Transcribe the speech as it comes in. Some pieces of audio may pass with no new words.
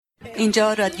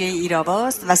اینجا رادیوی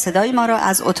ایراواست و صدای ما را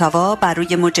از اتاوا بر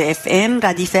روی موج FM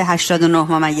ردیف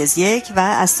 89.1 و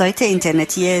از سایت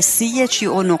اینترنتی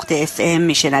chu.fm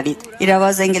میشنوید.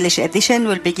 Irava's English edition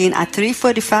will begin at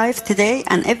 3:45 today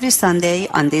and every Sunday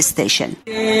on this station.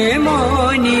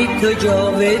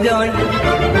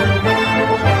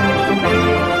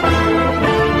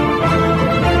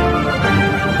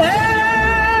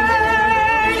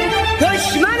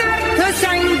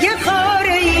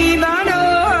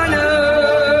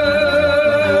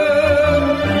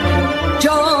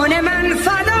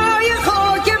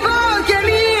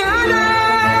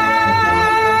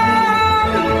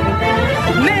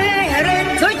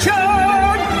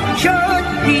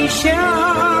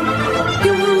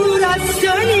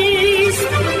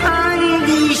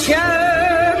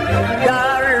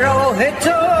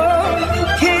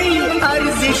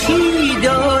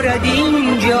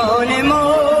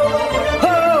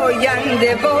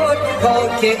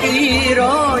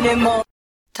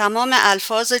 تمام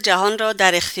الفاظ جهان را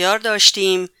در اختیار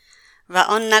داشتیم و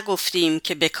آن نگفتیم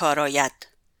که بکار آید،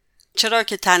 چرا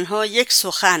که تنها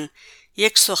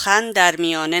یک سخن در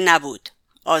میانه نبود،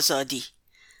 آزادی.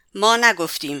 ما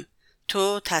نگفتیم،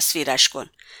 تو تصویرش کن.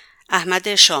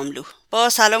 احمد شاملو. با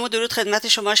سلام و درود خدمت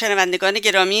شما شنوندگان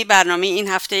گرامی. برنامه این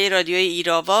هفته رادیوی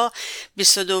ایراوا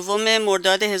 22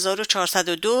 مرداد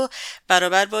 1402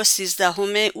 برابر با 13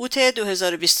 اوت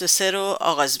 2023 رو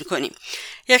آغاز می‌کنیم.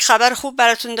 یک خبر خوب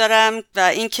براتون دارم و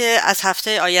اینکه از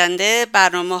هفته آینده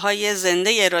برنامه‌های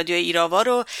زنده رادیو ایراوا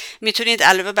رو میتونید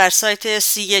علاوه بر سایت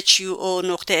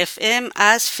chu.fm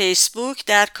از فیسبوک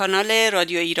در کانال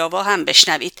رادیو ایراوا هم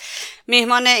بشنوید.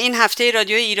 مهمان این هفته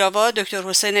رادیو ایراوا دکتر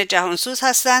حسین جهانسوز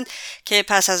هستند که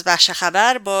پس از بخش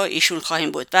خبر با ایشون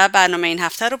خواهیم بود و برنامه این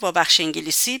هفته رو با بخش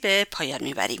انگلیسی به پایان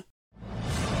میبریم.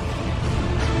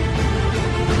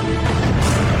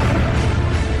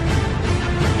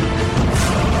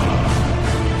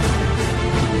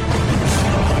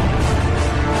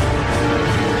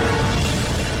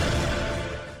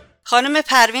 خانم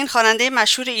پروین خواننده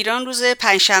مشهور ایران روز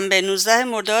پنجشنبه 19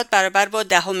 مرداد برابر با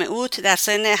 10 اوت در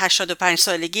سن 85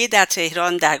 سالگی در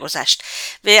تهران درگذشت.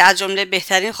 وی از جمله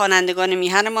بهترین خوانندگان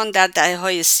میهنمان در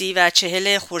دهه‌های 30 و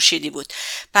 40 خورشیدی بود.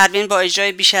 پروین با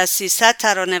اجرای بیش از 300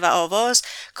 ترانه و آواز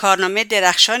کارنامه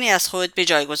درخشانی از خود به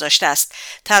جای گذاشته است.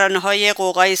 ترانه‌های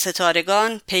غوغای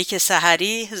ستارگان، پیک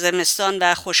سحری، زمستان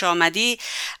و خوش آمدی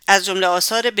از جمله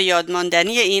آثار به یاد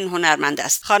ماندنی این هنرمند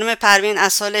است. خانم پروین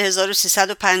از سال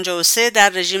 1353 در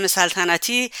رژیم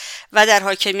سلطنتی و در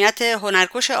حاکمیت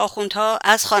هنرکش آخوندها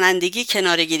از خوانندگی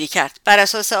کناره‌گیری کرد. بر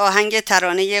اساس آهنگ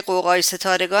ترانه غوغای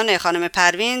ستارگان خانم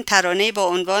پروین، ترانه‌ای با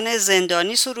عنوان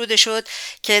زندانی سروده شد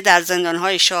که در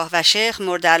زندان‌های شاه و شیخ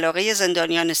مورد علاقه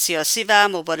زندانیان سیاسی و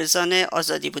مبارزان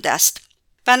آزادی بوده است.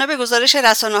 بنا به گزارش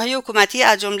رسانه‌های حکومتی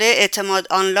از جمله اعتماد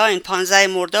آنلاین 15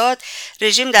 مرداد،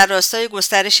 رژیم در راستای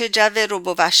گسترش جو رعب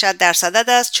و وحشت در صدد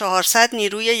است 400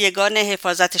 نیروی یگان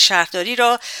حفاظت شهرداری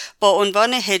را با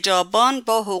عنوان حجابان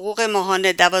با حقوق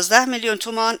ماهانه 12 میلیون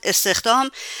تومان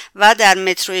استخدام و در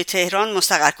متروی تهران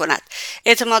مستقر کند.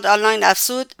 اعتماد آنلاین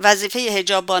افزود وظیفه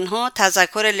حجابان‌ها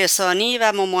تذکر لسانی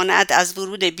و ممانعت از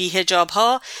ورود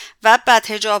بی‌حجاب‌ها و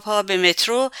بدحجاب‌ها به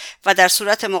مترو و در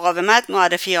صورت مقاومت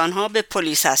معرفی آنها به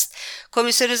پلیس است.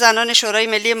 کمیسیون زنان شورای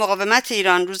ملی مقاومت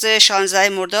ایران روز 16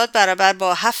 مرداد برابر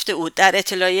با 7 اوت در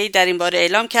اطلاعیه‌ای در این باره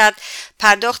اعلام کرد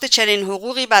پرداخت چنین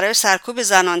حقوقی برای سرکوب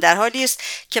زنان در حالی است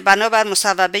که بنابر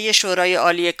مصوبه شورای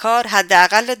عالی کار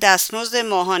حداقل دستمزد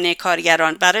ماهانه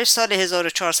کارگران برای سال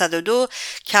 1402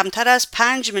 کمتر از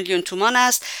 5 میلیون تومان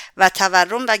است و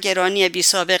تورم و گرانی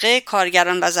بی‌سابقه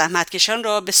کارگران و زحمتکشان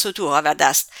را به سطوح آورده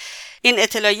است. این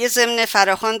اطلاعیه ضمن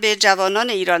فراخوان به جوانان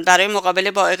ایران برای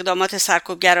مقابله با اقدامات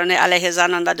سرکوبگرانه علیه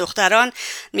زنان و دختران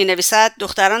می‌نویسد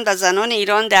دختران و زنان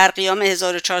ایران در قیام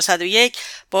 1401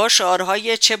 با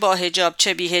شعارهای چه با حجاب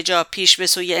چه بی حجاب پیش به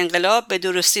سوی انقلاب به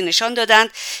درستی نشان دادند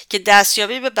که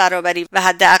دستیابی به برابری و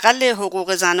حداقل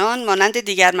حقوق زنان مانند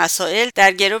دیگر مسائل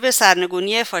در گرو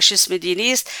سرنگونی فاشیسم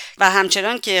دینی است و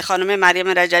همچنان که خانم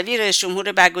مریم رجوی رئیس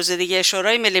جمهور برگزیده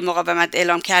شورای ملی مقاومت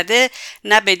اعلام کرده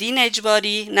نه به دین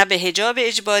اجباری، نه به حجاب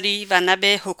اجباری و نه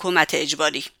به حکومت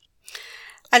اجباری.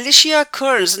 الیشیا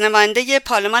کورنز نماینده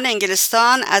پارلمان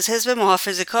انگلستان از حزب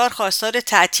محافظه‌کار خواستار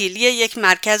تعطیلی یک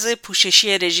مرکز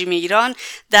پوششی رژیم ایران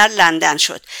در لندن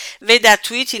شد. وی در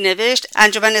توییتی نوشت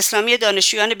انجمن اسلامی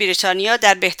دانشجویان بریتانیا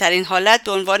در بهترین حالت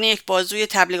به عنوان یک بازوی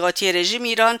تبلیغاتی رژیم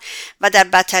ایران و در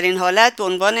بدترین حالت به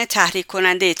عنوان تحریک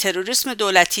کننده تروریسم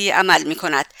دولتی عمل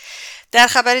می‌کند. در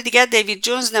خبر دیگر دیوید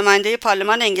جونز نماینده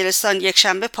پارلمان انگلستان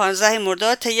یکشنبه 15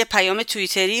 مرداد طی پیام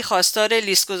توییتری خواستار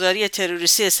لیستگذاری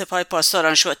تروریستی سپاه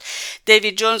پاسداران شد.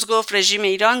 دیوید جونز گفت رژیم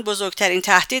ایران بزرگترین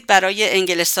تهدید برای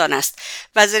انگلستان است.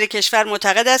 وزیر کشور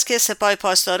معتقد است که سپاه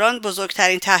پاسداران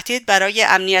بزرگترین تهدید برای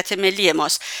امنیت ملی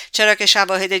ماست، چرا که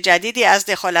شواهد جدیدی از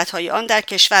دخالت‌های آن در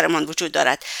کشورمان وجود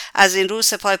دارد. از این رو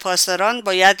سپاه پاسداران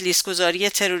باید لیستگذاری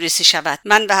تروریستی شود.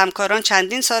 من و همکاران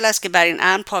چندین سال است که بر این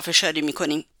امر پافشاری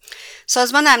می‌کنیم.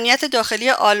 سازمان امنیت داخلی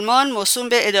آلمان موسوم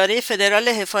به اداره فدرال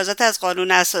حفاظت از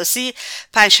قانون اساسی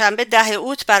پنجشنبه 10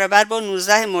 اوت برابر با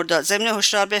 19 مرداد ضمن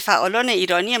هشدار به فعالان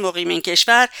ایرانی مقیم این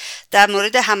کشور در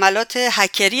مورد حملات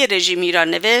هکری رژیم ایران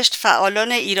نوشت: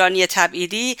 فعالان ایرانی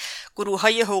تبعیدی،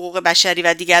 گروه‌های حقوق بشری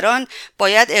و دیگران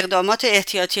باید اقدامات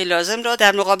احتیاطی لازم را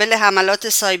در مقابل حملات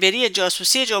سایبری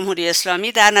جاسوسی جمهوری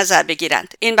اسلامی در نظر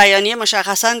بگیرند. این بیانیه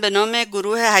مشخصاً به نام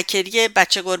گروه هکری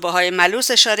بچه گربه‌های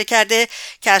ملوس اشاره کرده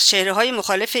که از چهره‌های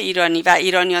مخالف ایرانی و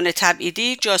ایرانیان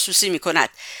تبعیدی جاسوسی می‌کند.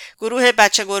 گروه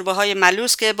بچه گربه‌های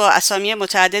ملوس که با اسامی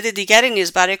متعدد دیگری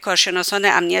نیز برای کارشناسان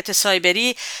امنیت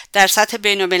سایبری در سطح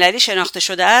بین‌المللی شناخته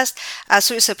شده است، از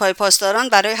سوی سپاه پاسداران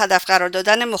برای هدف قرار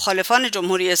دادن مخالفان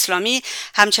جمهوری اسلامی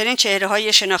همچنین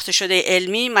چهره‌های شناخته شده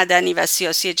علمی، مدنی و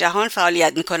سیاسی جهان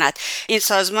فعالیت می‌کند. این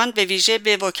سازمان به ویژه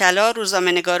به وکلا،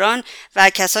 روزنامه‌نگاران و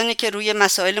کسانی که روی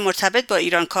مسائل مرتبط با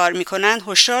ایران کار می‌کنند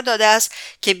هشدار داده است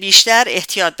که بیشتر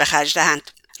احتیاط به خرج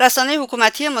دهند. رسانه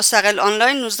حکومتی مستقل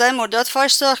آنلاین 19 مرداد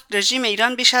فاش ساخت رژیم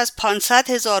ایران بیش از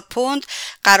 500,000 پوند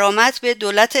غرامت به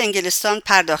دولت انگلستان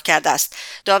پرداخت کرده است.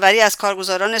 داوری از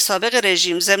کارگزاران سابق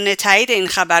رژیم ضمن تایید این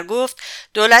خبر گفت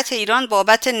دولت ایران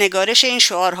بابت نگارش این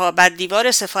شعارها بر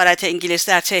دیوار سفارت انگلیس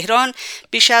در تهران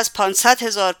بیش از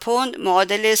 500,000 پوند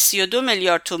معادل 32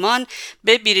 میلیارد تومان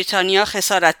به بریتانیا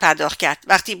خسارت پرداخت کرد.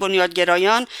 وقتی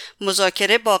بنیادگرایان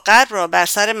مذاکره با غرب را بر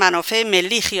سر منافع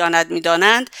ملی خیانت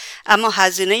می‌دانند، اما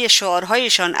هزینه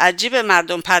شعارهایشان عجیب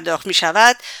مردم پرداخت می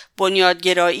شود،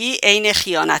 بنیادگرایی عین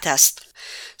خیانت است.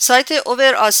 سایت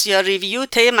اوور آسیا ریویو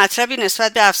طی مطلبی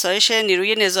نسبت به افزایش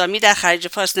نیروی نظامی در خلیج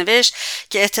فارس نوشت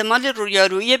که احتمال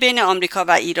رویارویی بین آمریکا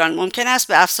و ایران ممکن است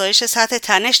به افزایش سطح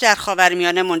تنش در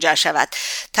خاورمیانه منجر شود.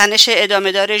 تنش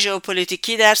ادامه‌دار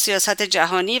ژئوپلیتیکی در سیاست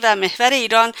جهانی و محور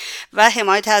ایران و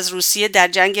حمایت از روسیه در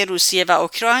جنگ روسیه و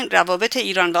اوکراین روابط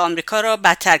ایران و آمریکا را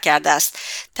بدتر کرده است.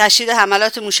 تشدید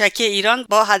حملات موشکی ایران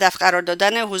با هدف قرار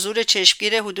دادن حضور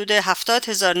چشمگیر حدود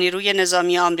 70,000 نیروی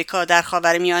نظامی آمریکا در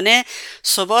خاورمیانه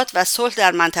ثبات و صلح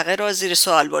در منطقه را زیر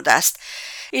سوال برده است.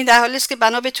 این در حالی است که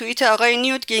بنا به توییت آقای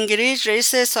نیوت گینگریچ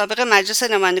رئیس سابق مجلس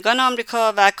نمایندگان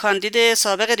آمریکا و کاندید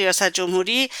سابق ریاست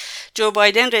جمهوری، جو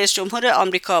بایدن رئیس جمهور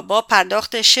آمریکا با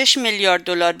پرداخت 6 میلیارد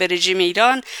دلار به رژیم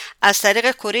ایران از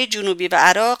طریق کره جنوبی و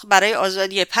عراق برای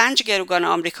آزادی 5 گروگان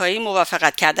آمریکایی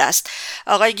موافقت کرده است.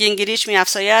 آقای گینگریچ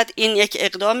می‌افزاید این یک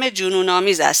اقدام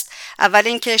جنون‌آمیز است. اول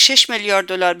اینکه 6 میلیارد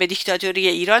دلار به دیکتاتوری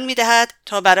ایران می‌دهد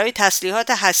تا برای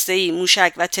تسلیحات هسته‌ای،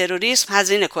 موشک و تروریسم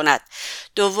هزینه کند.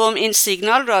 دوم، این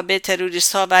سیگنال را به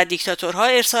تروریست‌ها و دیکتاتورها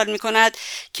ارسال می‌کند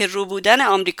که روبودن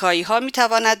آمریکایی‌ها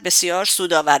می‌تواند بسیار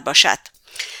سودآور باشد.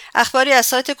 اخباری از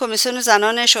سایت کمیسیون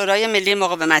زنان شورای ملی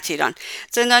مقاومت ایران: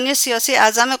 زندانی سیاسی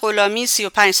اعظم غلامی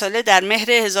 35 ساله در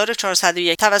مهر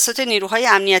 1401 توسط نیروهای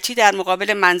امنیتی در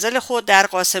مقابل منزل خود در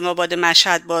قاسم آباد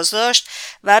مشهد بازداشت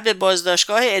و به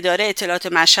بازداشتگاه اداره اطلاعات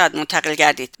مشهد منتقل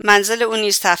گردید. منزل او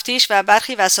نیز تفتیش و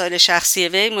برخی وسایل شخصی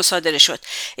وی مصادره شد.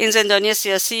 این زندانی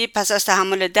سیاسی پس از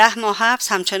تحمل 10 ماه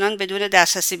حبس همچنان بدون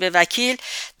دسترسی به وکیل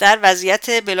در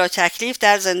وضعیت بلا تکلیف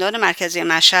در زندان مرکزی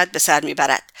مشهد به سر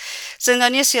میبرد.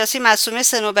 زندانی سیاسی معصومه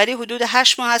صنوبری حدود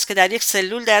 8 ماه است که در یک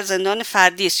سلول در زندان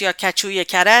فردیس یا کچوی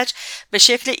کرج به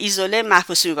شکل ایزوله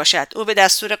محبوس می باشد. او به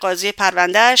دستور قاضی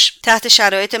پروندهش تحت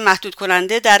شرایط محدود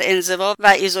کننده در انزوا و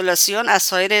ایزولاسیون از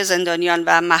سایر زندانیان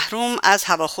و محروم از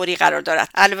هواخوری قرار دارد.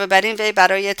 علاوه بر این وی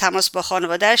برای تماس با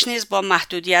خانواده‌اش نیز با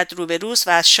محدودیت روبروست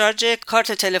و از شارژ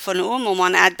کارت تلفن او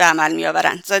ممانعت به عمل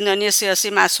می‌آورند. زندانی سیاسی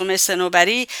معصومه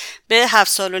صنوبری به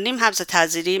 7 سال و نیم حبس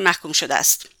تعزیری محکوم شده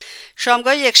است.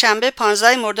 شامگاه یکشنبه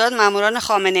 15 مرداد ماموران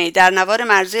خامنه‌ای در نوار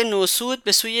مرزی نوسود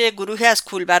به سوی گروهی از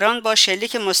کولبران با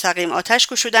شلیک مستقیم آتش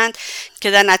گشودند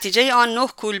که در نتیجه آن 9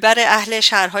 کولبر اهل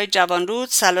شهرهای جوانرود،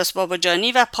 سلاس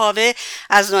باباجانی و پاوه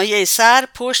از ناحیه سر،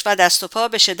 پشت و دست و پا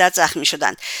به شدت زخمی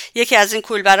شدند. یکی از این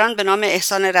کولبران به نام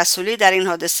احسان رسولی در این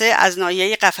حادثه از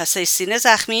ناحیه قفسه سینه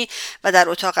زخمی و در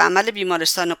اتاق عمل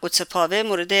بیمارستان قدس پاوه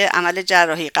مورد عمل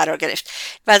جراحی قرار گرفت.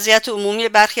 وضعیت عمومی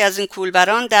برخی از این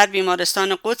کولبران در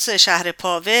بیمارستان قدس شهر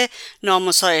پاوه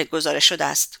نامساعد گزارش شده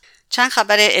است. چند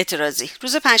خبر اعتراضی.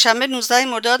 روز پنجشنبه 19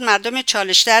 مرداد مردم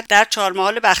چالش‌در در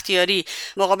چهارمحال بختیاری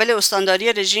مقابل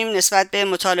استانداری رژیم نسبت به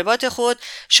مطالبات خود،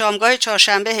 شامگاه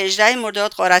چهارشنبه 18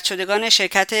 مرداد غارت شدگان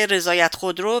شرکت رضایت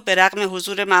خودرو به رغم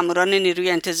حضور ماموران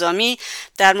نیروی انتظامی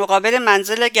در مقابل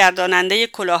منزل گرداننده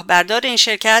کلاهبردار این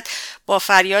شرکت با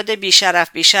فریاد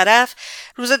بیشرف بیشرف.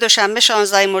 روز دوشنبه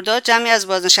 16 مرداد جمعی از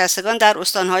بازنشستگان در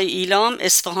استانهای ایلام،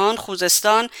 اصفهان،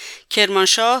 خوزستان،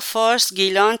 کرمانشاه، فارس،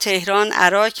 گیلان، تهران،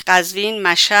 عراق، قزوین،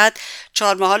 مشهد،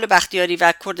 چهارمحال بختیاری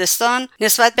و کردستان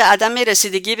نسبت به عدم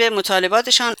رسیدگی به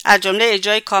مطالباتشان از جمله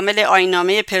اجرای کامل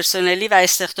آیین‌نامه پرسنلی و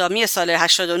استخدامی سال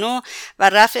 89 و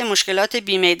رفع مشکلات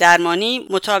بیمه درمانی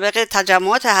مطابق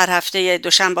تجمعات هر هفته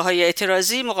دوشنبه‌های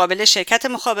اعتراضی مقابل شرکت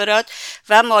مخابرات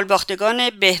و مالباختگان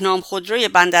بهنام خودروی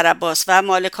بندرعباس و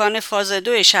مالکان فاز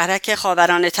 2 شهرک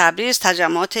خاوران تبریز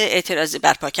تجمعات اعتراضی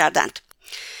برپا کردند.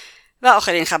 و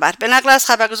آخرین خبر، به نقل از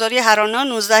خبرگزاری هرانا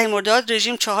 19 مرداد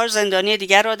رژیم 4 زندانی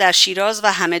دیگر را در شیراز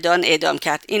و همدان اعدام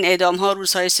کرد. این اعدام‌ها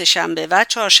روزهای سه‌شنبه و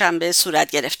چهارشنبه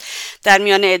صورت گرفت. در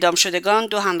میان اعدام شدگان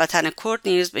 2 هموطن کرد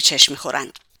نیز به چشم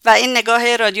می‌خورند. و این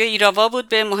نگاه رادیو ایراوا بود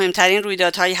به مهمترین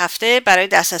رویدادهای هفته. برای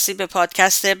دسترسی به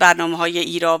پادکست برنامه‌های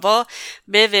ایراوا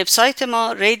به وبسایت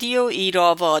ما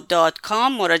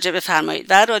radioirava.com مراجعه بفرمایید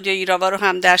و رادیو ایراوا رو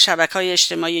هم در شبکه‌های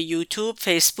اجتماعی یوتیوب،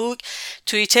 فیسبوک،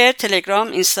 توییتر،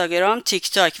 تلگرام، اینستاگرام،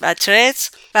 تیک تاک و تردز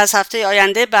و از هفته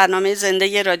آینده برنامه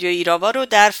زنده رادیو ایراوا رو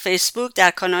در فیسبوک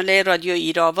در کانال رادیو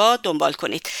ایراوا دنبال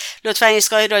کنید. لطفاً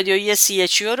ایستگاه رادیویی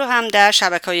CHO رو هم در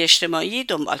شبکه‌های اجتماعی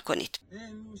دنبال کنید.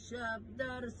 شب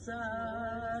در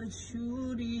سر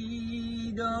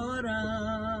شوری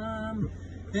دارم،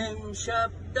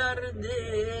 امشب در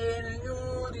دل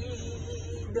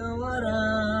نوری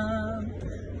دارم،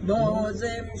 باز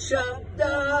امشب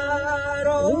در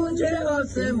اوج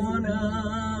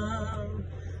آسمانم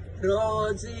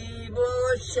رازی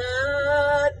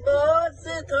باشد با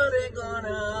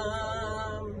ستارگانم.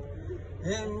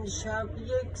 امشب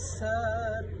یک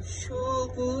سر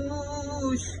شوق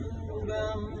و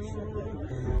شورم،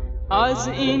 از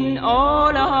این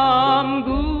عالم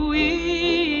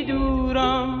گویی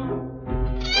دورم.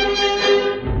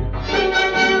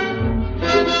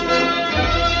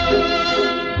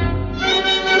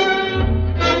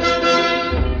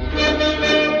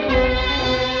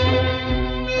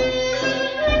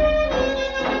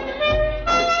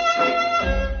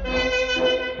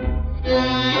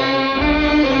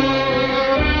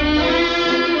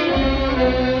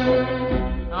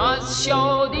 از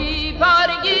شادی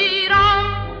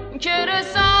برگیرم که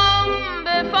رسم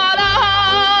به فلک،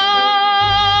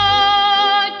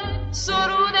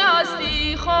 سرود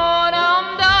هستی خوانم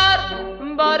در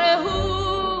بر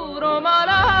حور و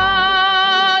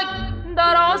ملک،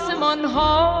 در آسمان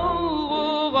ها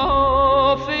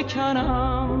غوغا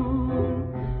فکنم،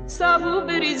 سبو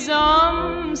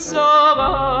بریزم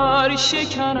ساغر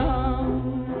شکنم.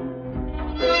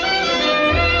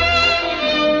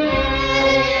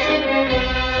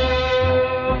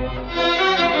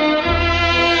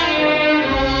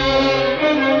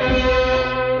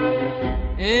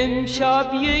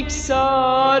 امشب یک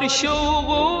سر شوق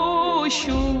و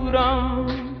شورم،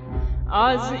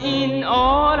 از این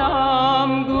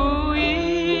عالم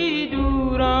گویی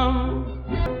دورم.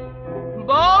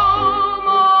 با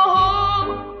ماه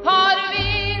و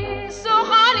پروین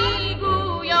سخنی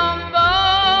گویم و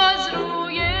از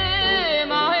روی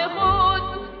مه خود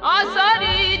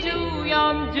اثری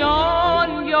جویم،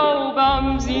 جان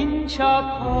یابم زین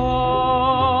شب‌ها،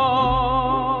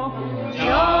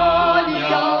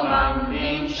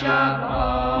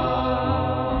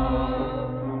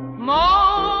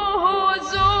 ماه و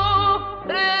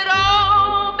زهره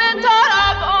را به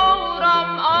طرب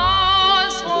آرم،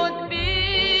 از خود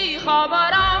بی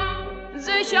خبرم ز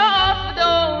شب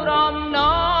دارم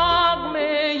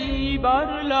نغمه‌ای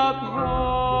بر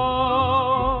لب‌ها،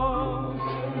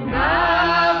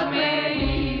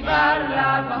 نغمه‌ای بر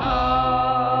لب‌ها.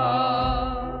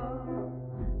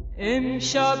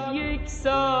 امشب یک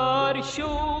سر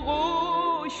شوق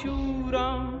و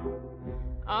شورم،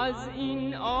 از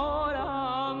این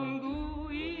عالم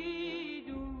گویی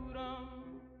دورم.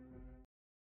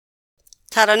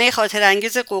 ترانه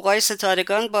خاطرانگیز غوغای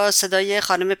ستارگان با صدای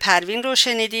خانم پروین رو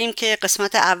شنیدیم که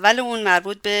قسمت اول اون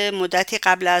مربوط به مدتی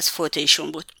قبل از فوت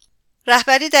ایشون بود.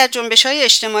 رهبری در جنبش‌های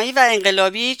اجتماعی و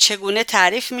انقلابی چگونه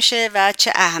تعریف میشه و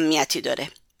چه اهمیتی داره؟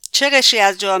 چه قشری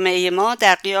از جامعه ما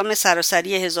در قیام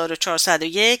سراسری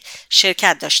 1401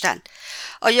 شرکت داشتند؟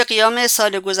 آیا قیام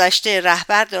سال گذشته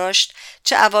رهبر داشت؟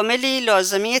 چه عواملی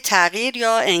لازمه تغییر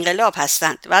یا انقلاب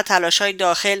هستند و تلاش‌های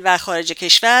داخل و خارج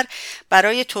کشور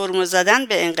برای ترمز زدن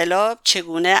به انقلاب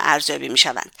چگونه ارزیابی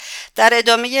می‌شوند؟ در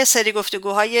ادامه سری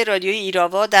گفتگوهای رادیویی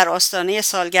ایراوا در آستانه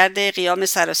سالگرد قیام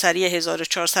سراسری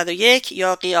 1401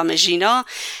 یا قیام ژینا،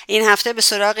 این هفته به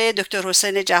سراغ دکتر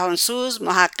حسین جهانسوز،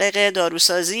 محقق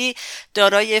داروسازی،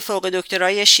 دارای فوق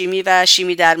دکترای شیمی و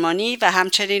شیمی درمانی و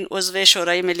همچنین عضو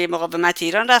شورای ملی مقاومت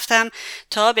ایران رفتم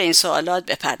تا به این سوالات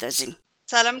بپردازیم.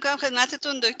 سلام میکنم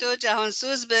خدمتتون دکتر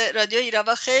جهانسوز به رادیو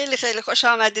ایراوا. خیلی خیلی خوش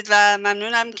آمدید و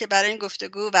ممنونم که برای این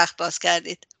گفتگو وقت باز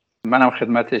کردید. منم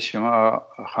خدمت شما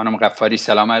خانم غفاری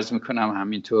سلام عرض میکنم،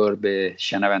 همینطور به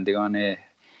شنوندگان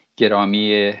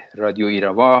گرامی رادیو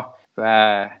ایراوا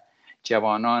و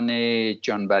جوانان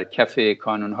جان بر کف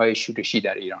کانونهای شورشی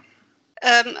در ایران.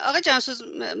 آقای جهانسوز،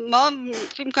 ما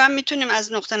فکر می‌کنم میتونیم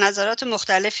از نقطه نظرات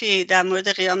مختلفی در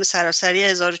مورد قیام سراسری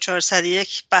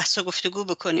 1401 بحث و گفتگو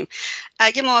بکنیم.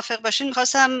 اگه موافق باشین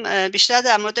می‌خواستم بیشتر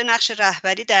در مورد نقش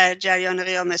رهبری در جریان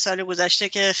قیام سال گذشته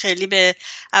که خیلی به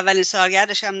اولین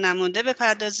سالگردش هم نمونده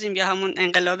بپردازیم، یا همون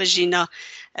انقلاب ژینا،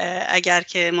 اگر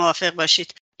که موافق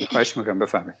باشید. خواهش می‌کنم،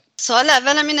 بفرمایید. سوال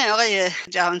اولم اینه آقای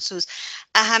جهانسوز،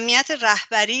 اهمیت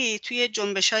رهبری توی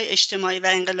جنبش‌های اجتماعی و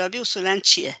انقلابی اصولاً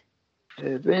چیه؟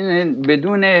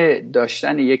 بدون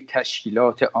داشتن یک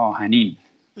تشکیلات آهنین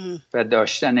و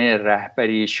داشتن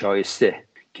رهبری شایسته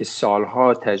که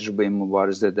سالها تجربه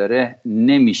مبارزه داره،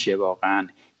 نمیشه واقعا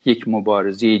یک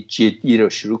مبارزه جدی رو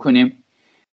شروع کنیم،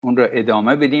 اون رو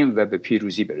ادامه بدیم و به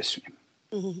پیروزی برسونیم.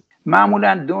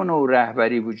 معمولا دو نوع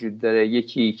رهبری وجود داره،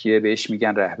 یکی که بهش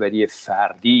میگن رهبری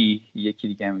فردی، یکی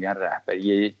دیگه میگن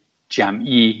رهبری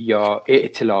جمعی یا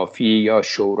ائتلافی یا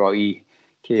شورایی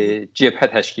که جبهه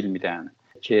تشکیل میدن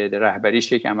که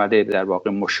رهبریش یک عمل در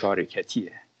واقع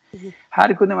مشارکتیه.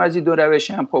 هر کدوم از این دو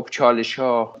روش هم خب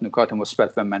چالش‌ها، نکات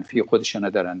مثبت و منفی خودشون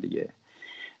دارن دیگه.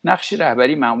 نقش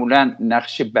رهبری معمولا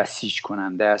نقش بسیج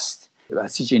کننده است،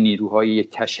 بسیج نیروهای یک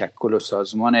تشکل و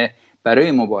سازمان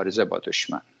برای مبارزه با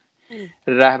دشمن.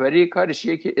 رهبری کارش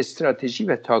یک استراتژی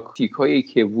و تاکتیکایی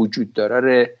که وجود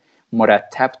داره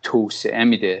مرتب توسعه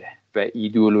میده و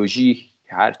ایدئولوژی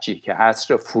هرچی که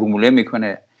هست رو فرموله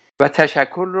میکنه و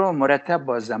تشکل رو مرتب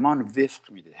با زمان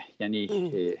وفق میده، یعنی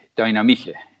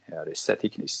داینامیکه،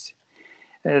 استاتیک نیست.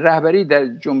 رهبری در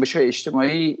جنبش‌های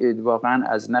اجتماعی واقعا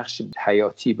از نقش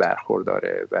حیاتی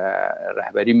برخورداره و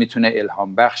رهبری میتونه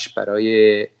الهام بخش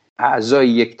برای اعضای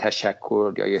یک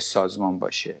تشکل یا یک سازمان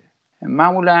باشه.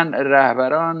 معمولا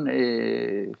رهبران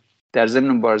در ضمن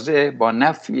مبارزه با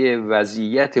نفی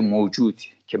وضعیت موجود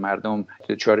که مردم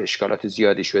دچار اشکالات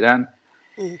زیادی شدن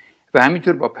و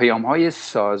همینطور با پیام‌های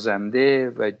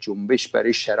سازنده و جنبش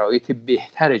برای شرایط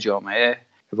بهتر جامعه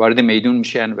وارد میدون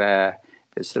میشن و به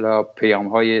اصطلاح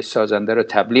پیام‌های سازنده رو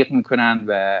تبلیغ میکنن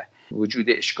و وجود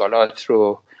اشکالات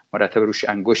رو مرتب روش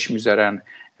انگشت میذارن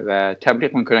و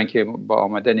تبلیغ میکنن که با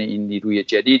آمدن این نیروی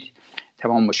جدید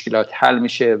تمام مشکلات حل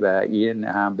میشه و این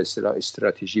هم به اصطلاح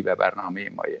استراتژی و برنامه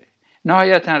مایه.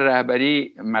 نهایتاً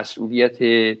رهبری مسئولیت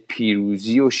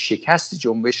پیروزی و شکست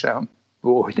جنبش رو به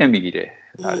عهده میگیره.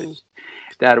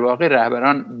 در واقع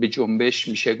رهبران به جنبش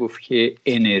میشه گفت که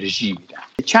انرژی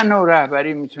میدن. چند نوع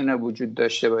رهبری میتونه وجود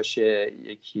داشته باشه.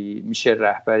 یکی میشه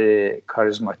رهبر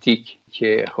کاریزماتیک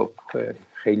که خب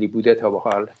خیلی بوده تا به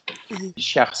حال.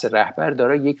 شخص رهبر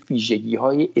داره یک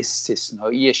ویژگی‌های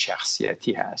استثنایی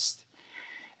شخصیتی هست.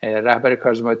 رهبر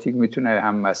کاریزماتیک میتونه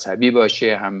هم مذهبی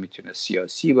باشه، هم میتونه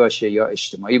سیاسی باشه یا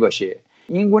اجتماعی باشه.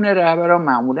 این گونه رهبران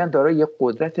معمولا دارای یک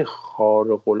قدرت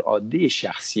خارق العاده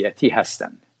شخصیتی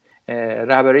هستند.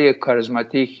 رهبرای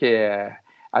کاریزماتیک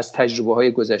از تجربه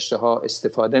های گذشته ها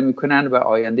استفاده میکنن و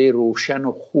آینده روشن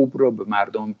و خوب رو به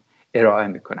مردم ارائه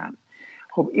میکنن.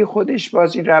 خب این خودش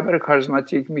باز این رهبر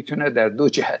کاریزماتیک میتونه در دو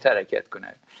جهت حرکت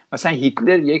کنه. مثلا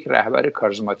هیتلر یک رهبر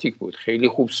کاریزماتیک بود، خیلی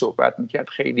خوب صحبت میکرد،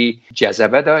 خیلی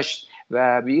جذبه داشت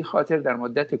و به این خاطر در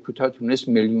مدت کوتاه تونست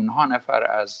میلیون ها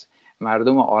نفر از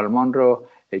مردم آلمان رو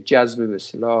جذب به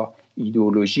اصطلاح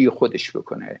ایدئولوژی خودش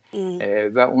بکنه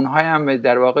و اونها هم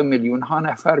در واقع میلیون ها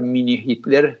نفر مینی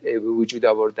هیتلر به وجود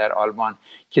آورد در آلمان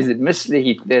که مثل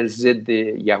هیتلر ضد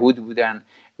یهود بودن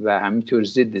و همینطور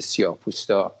ضد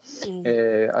سیاه‌پوستا.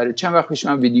 چند وقت پیش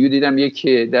من ویدیو دیدم، یک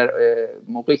در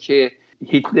موقع که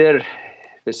هیتلر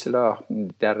به اصطلاح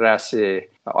در رأس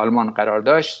آلمان قرار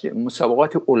داشت،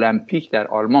 مسابقات المپیک در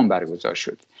آلمان برگزار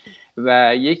شد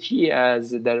و یکی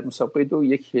از در مسابقه دو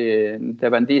یک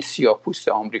دونده سیاه‌پوست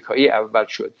آمریکایی اول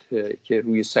شد که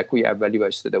روی سکوی اولی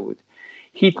وایساده بود.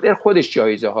 هیتلر خودش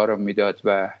جایزه ها رو میداد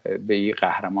و به این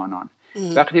قهرمانان.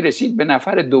 وقتی رسید به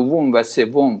نفر دوم و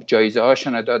سوم جایزه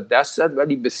هاشون داد، دست داد،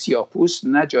 ولی به سیاه‌پوست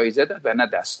نه جایزه داد و نه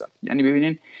دست داد. یعنی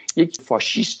ببینین یک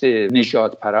فاشیست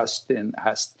نژاد پرست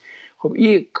هست. خب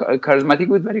این کاریزماتیک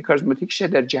بود، ولی کاریزماتیکش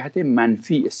در جهت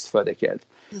منفی استفاده کرد.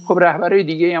 خب رهبرای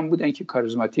دیگه هم بودن که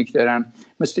کاریزماتیک دارن،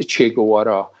 مثل چه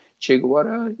گوارا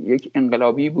یک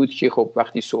انقلابی بود که خب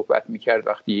وقتی صحبت میکرد،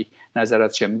 وقتی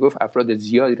نظراتش میگفت، افراد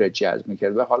زیادی را جذب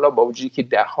میکرد و حالا با وجودی که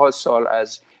ده‌ها سال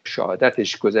از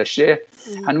شهادتش گذشته،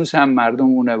 هنوز هم مردم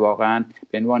اون واقعا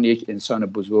به عنوان یک انسان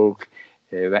بزرگ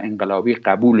و انقلابی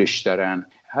قبولش دارن.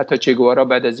 حتی چه گوارا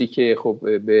بعد از اینکه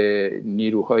خب به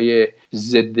نیروهای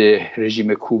ضد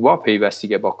رژیم کوبا پیوستی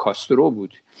که با کاسترو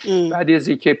بود، بعد از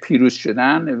اینکه پیروز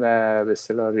شدن و به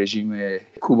اصطلاح رژیم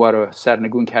کوبا رو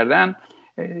سرنگون کردن،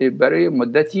 برای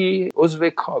مدتی عضو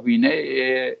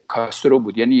کابینه کاسترو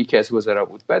بود، یعنی یکی از وزرا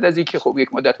بود. بعد از اینکه خب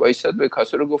یک مدت وایساد، به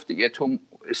کاسترو گفت دیگه تو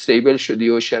استیبل شدی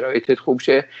و شرایطت خوب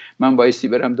شه، من بایستی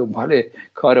برم دنبال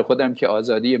کار خودم که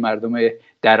آزادی مردم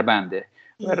دربنده،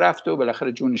 و رفت و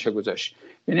بالاخره جونش گذاشت.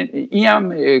 ببینید این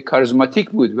هم کاریزماتیک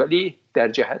بود، ولی در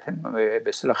جهت به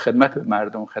اصطلاح خدمت به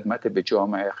مردم، خدمت به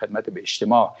جامعه، خدمت به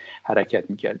اجتماع حرکت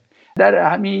میکرد.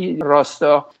 در همین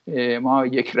راستا ما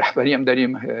یک رهبری هم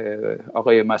داریم،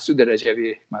 آقای مسعود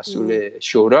رجبی، مسئول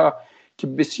شورا، که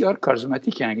بسیار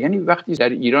کاریزماتیکن. یعنی وقتی در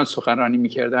ایران سخنرانی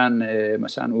میکردن،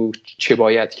 مثلا او چه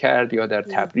باید کرد، یا در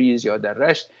تبریز یا در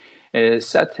رشت،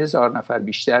 100,000 نفر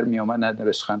بیشتر می آمدن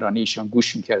در سخنرانی ایشان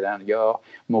گوش میکردن، یا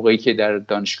موقعی که در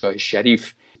دانشگاه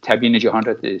شریف تبیین جهان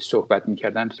را صحبت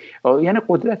میکردن. یعنی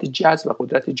قدرت جذب و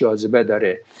قدرت جاذبه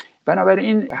داره.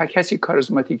 بنابراین هر کسی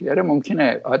کاریزماتیک داره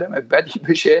ممکنه آدم بدی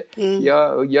بشه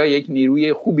یا یک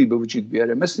نیروی خوبی به وجود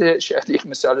بیاره. مثل شاید یک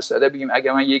مثال ساده بگیم،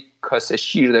 اگه من یک کاسه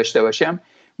شیر داشته باشم،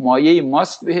 مایه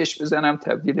ماست بهش بزنم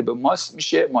تبدیل به ماست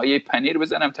میشه، مایه پنیر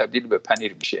بزنم تبدیل به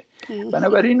پنیر میشه.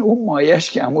 بنابراین اون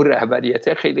مایهش که همون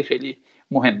رهبریت خیلی خیلی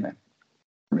مهمه.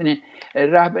 ببینید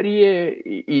رهبری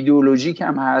ایدئولوژیک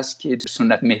هم هست که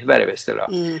سنت محور به اصطلاح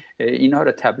اینها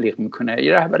رو تبلیغ میکنه.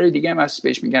 یه رهبرای دیگه هم هست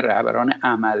بهش میگن رهبران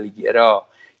عملگرا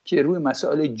که روی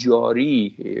مسائل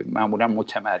جاری معمولا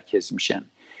متمرکز میشن.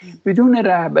 بدون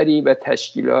رهبری و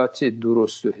تشکیلات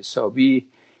درست و حسابی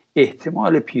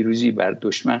احتمال پیروزی بر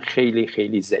دشمن خیلی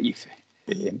خیلی ضعیفه.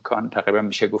 امکان تقریبا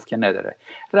میشه گفت که نداره.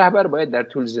 رهبر باید در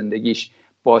طول زندگیش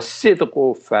با صدق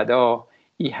و فدا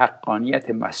این حقانیت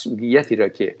مسئولیتی را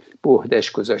که به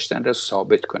عهده‌اش گذاشتن را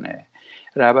ثابت کنه.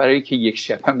 رهبرایی که یک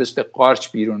شب هم مثل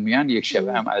قارچ بیرون میان، یک شب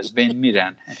هم از بین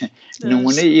میرن.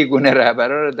 نمونه این گونه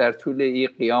رهبرا را در طول این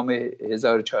قیام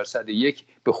 1401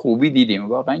 به خوبی دیدیم.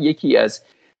 واقعا یکی از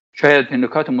شاید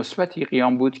نکات مثبتی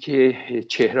قیام بود که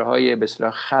چهره‌های به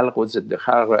اصطلاح خلق و ضد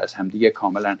خلق را از همدیگه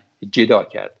کاملا جدا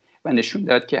کرد و نشون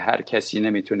داد که هر کسی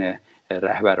نمیتونه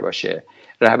رهبر باشه.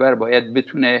 رهبر باید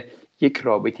بتونه یک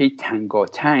رابطه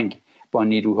تنگاتنگ با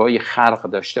نیروهای خلق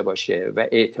داشته باشه و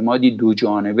اعتمادی دو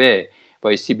جانبه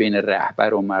بایستی بین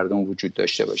رهبر و مردم وجود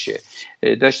داشته باشه.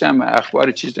 داشتم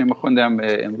اخبار چیزی میخوندم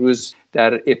امروز،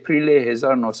 در اپریل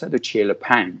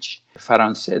 1945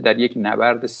 فرانسه در یک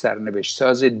نبرد سرنوشت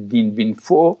ساز دین بین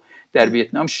فو در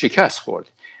ویتنام شکست خورد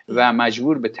و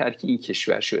مجبور به ترک این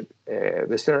کشور شد.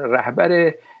 به اصطلاح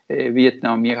رهبر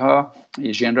ویتنامی ها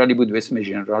ژنرالی بود به اسم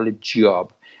ژنرال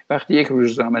جیاب. وقتی یک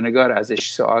روزنامه‌نگار ازش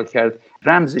سوال کرد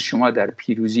رمز شما در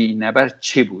پیروزی این نبرد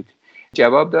چه بود؟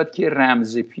 جواب داد که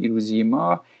رمز پیروزی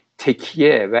ما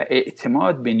تکیه و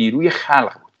اعتماد به نیروی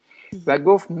خلق بود و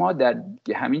گفت ما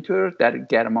همینطور در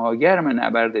گرماگرم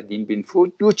نبرد دین بین فو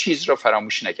دو چیز را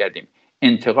فراموش نکردیم: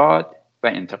 انتقاد و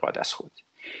انتقاد از خود.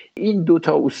 این دو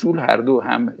تا اصول هر دو،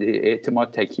 هم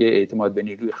اعتماد تکیه اعتماد به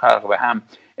نیروی خلق و هم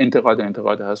انتقاد و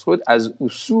انتقاد از خود، از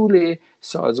اصول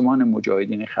سازمان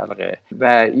مجاهدین خلقه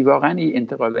و واقعا این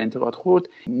انتقاد و انتقاد خود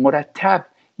مرتب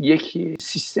یک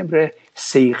سیستم رو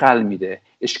صیقل میده،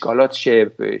 اشکالاتش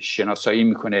شناسایی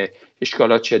میکنه،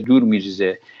 اشکالاتش دور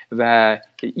میریزه و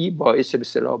این باعث به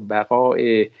اصطلاح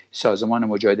بقای سازمان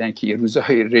مجاهدین که یه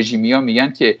روزهای رژیمیا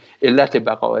میگن که علت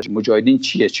بقای مجاهدین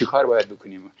چیه، چی کار باید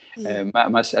بکنیم،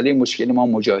 مسئله مشکل ما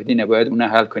مجاهدینه، باید اون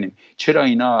حل کنیم، چرا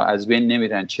اینا از بین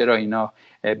نمیرن، چرا اینا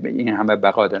این همه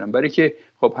بقا دارن؟ برای که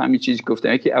خب همین چیزی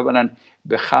گفتم که اولا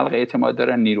به خلق اعتماد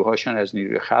دارن، نیروهاشون از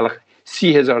نیروی خلق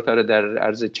 30,000 تا در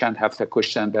عرض چند هفته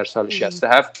کشتن در سال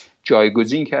 67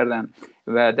 جایگزین کردن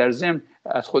و در ضمن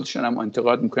از خودشون هم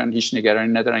انتقاد میکنن، هیچ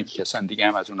نگرانی ندارن که کسان دیگه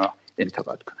هم از اونا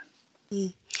انتقاد کنن.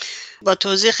 با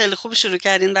توضیح خیلی خوب شروع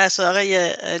کردین بحث آقای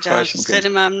جهانسوز، خیلی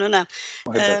ممنونم.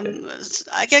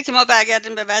 اگر که ما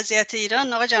برگردیم به وضعیت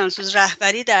ایران، آقای جهانسوز،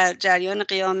 رهبری در جریان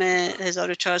قیام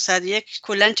 1401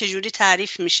 کلا چجوری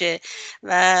تعریف میشه؟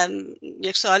 و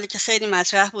یک سوالی که خیلی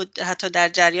مطرح بود حتی در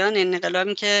جریان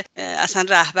انقلابی که اصلا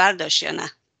رهبر داشت یا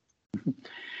نه.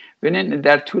 ببینید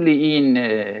در طول این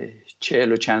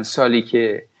 40 و چند سالی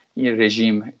که این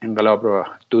رژیم انقلاب را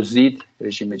دزدید،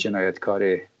 رژیم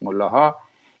جنایتکار ملاها،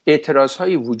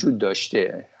 اعتراضهایی وجود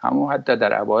داشته. همون حتی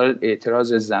در اوایل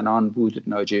اعتراض زنان بود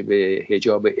ناجع به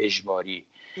حجاب اجباری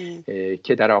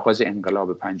که در آغاز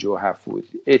انقلاب 57 بود.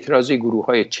 اعتراض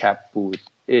گروه‌های چپ بود.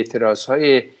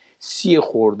 اعتراضهای 30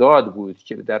 خرداد بود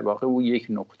که در واقع او یک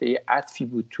نقطه عطفی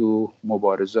بود تو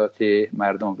مبارزات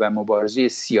مردم و مبارزه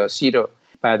سیاسی را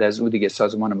بعد از او دیگه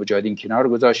سازمان مجاهدین کنار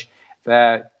گذاشت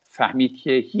و فهمید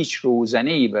که هیچ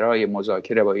روزنه‌ای برای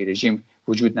مذاکره با این رژیم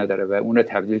وجود نداره و اون رو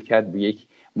تبدیل کرد به یک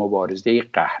مبارزه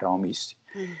قهرآمیز.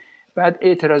 بعد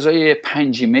اعتراضای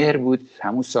 5 مهر بود،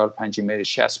 همون سال 5 مهر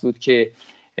 60 بود که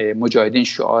مجاهدین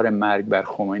شعار مرگ بر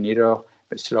خمینی را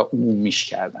به اصطلاح عمومیش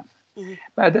کردن.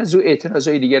 بعد از او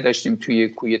اعتراضای دیگه داشتیم توی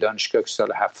کوی دانشگاه که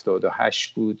سال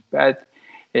 78 بود. بعد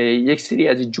یک سری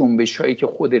از جنبش‌هایی که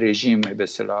خود رژیم به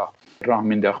اصطلاح راه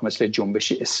مینداخت، مثل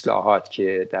جنبش اصلاحات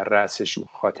که در رأسش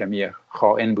خاتمی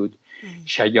خائن بود،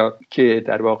 شیاد که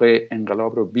در واقع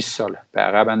انقلاب رو 20 سال به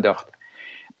عقب انداخت.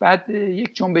 بعد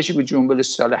یک جنبشی بود، جنبش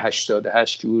سال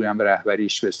 88 که او هم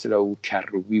رهبریش به اصطلاح او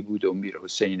کروبی بود و میر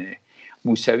حسین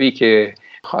موسوی که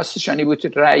خواستشانی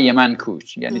بود رأی من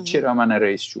کوچ، یعنی چرا من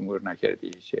رئیس جمهور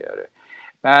نکردی چرا.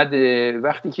 بعد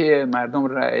وقتی که مردم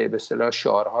به اصطلاح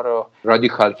شعارها رو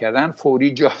رادیکال کردن،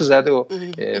 فوری جا زد و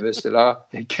به اصطلاح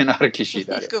کنار کشید.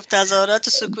 گفت تظاهرات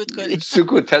سکوت کنیم.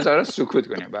 تظاهرات سکوت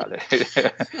کنیم. بله.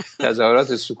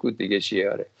 تظاهرات سکوت دیگه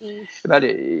چیاره. بله،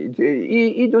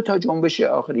 این دو تا جنبش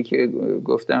آخری که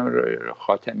گفتم،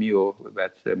 خاتمی و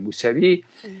بعد موسوی،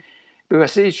 به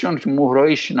واسه چون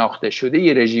مهرای شناخته شده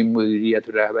یه رژیم مدیریت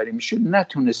و رهبری میشه،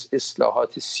 نتونست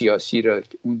اصلاحات سیاسی را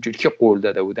اونجوری که قول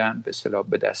داده بودن به اصطلاح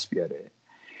به دست بیاره.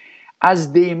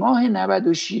 از دیماه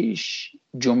 96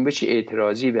 جنبش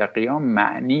اعتراضی و قیام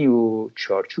معنی و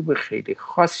چارچوب خیلی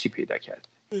خاصی پیدا کرد.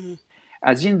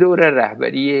 از این دوره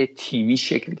رهبری تیمی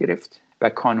شکل گرفت و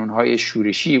کانونهای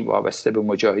شورشی وابسته به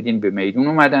مجاهدین به میدون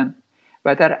اومدن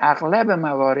و در اغلب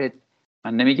موارد،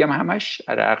 من نمیگم همش،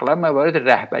 در اغلب موارد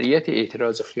رهبریت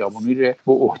اعتراض خیابانی رو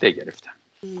به عهده گرفتن.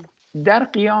 در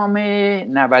قیام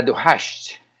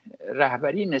 98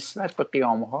 رهبری نسبت به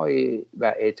قیام‌های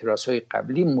و اعتراضهای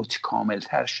قبلی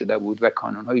متکامل‌تر شده بود و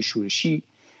کانون‌های شورشی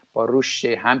با رشد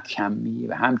هم کمی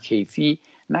و هم کیفی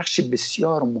نقش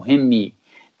بسیار مهمی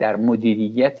در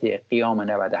مدیریت قیام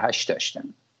 98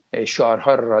 داشتند.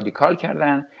 شعارها را رادیکال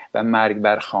کردن و مرگ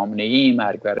بر خامنه‌ای،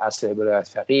 مرگ بر اصل ولایت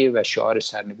فقیه و شعار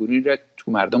سرنگونی را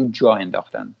تو مردم جا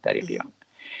انداختن در این قیام.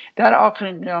 در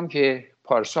آخرین قیام که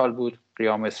پارسال بود،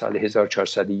 قیام سال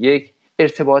 1401،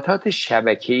 ارتباطات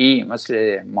شبکه‌ای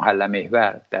مثل محله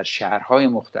محور در شهرهای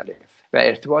مختلف و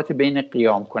ارتباط بین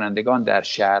قیام کنندگان در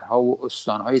شهرها و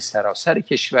استانهای سراسر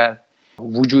کشور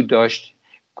وجود داشت.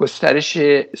 گسترش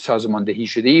سازماندهی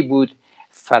شده‌ای بود،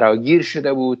 فراگیر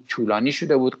شده بود، طولانی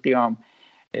شده بود قیام.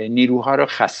 نیروها را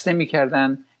خسته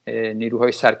می‌کردند،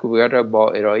 نیروهای سرکوبگر را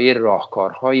با ارائه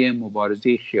راهکارهای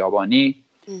مبارزه خیابانی.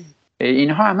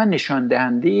 اینها همه نشان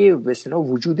دهنده به اصطلاح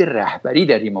وجود رهبری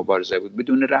در این مبارزه بود.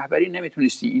 بدون رهبری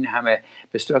نمیتونستی این همه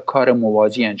به اصطلاح کار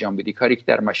موازی انجام بدی. کاری که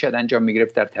در مشهد انجام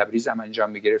میگرفت، در تبریز هم انجام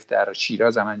میگرفت، در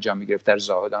شیراز هم انجام میگرفت، در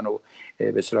زاهدان و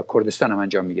به اصطلاح کردستان هم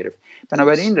انجام میگرفت.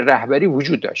 بنابراین رهبری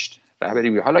وجود داشت.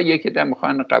 رهبری حالا یکی در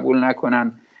میخوان قبول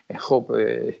نکنن. خب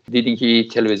دیدین که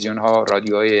تلویزیون ها،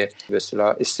 رادیوهای به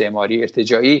اصطلاح استعماری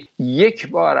ارتجاعی یک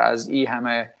بار از این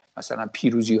همه مثلا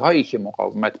پیروزی هایی که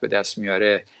مقاومت به دست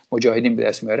میاره، مجاهدین به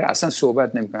دست میاره، اصلا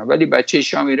صحبت نمیکنن. ولی بچه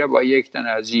شام میره با یک تن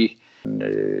از این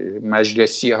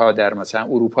مجلسی ها در مثلا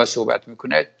اروپا صحبت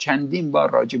میکنه، چندین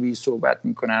بار راجع به این صحبت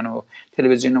میکنن و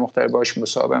تلویزیون مختلف باش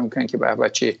مصاحبه میکنن که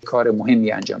بچه کار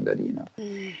مهمی انجام دادی اینا.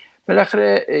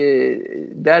 بالاخره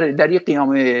در یک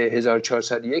قیام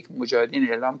 1401 مجاهدین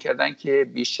اعلام کردن که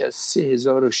بیش از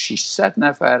 3600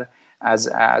 نفر از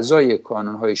اعضای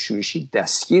کانون‌های شورشی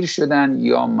دستگیر شدن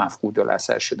یا مفقود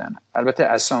الاثر شدن. البته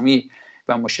اسامی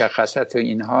و مشخصات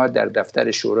اینها در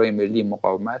دفتر شورای ملی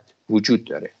مقاومت وجود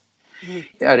داره.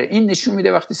 این نشون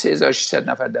میده وقتی 3600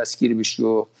 نفر دستگیر بشی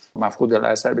و مفقود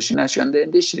الاثر بشی، نشان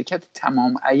دهنده شرکت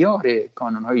تمام عیار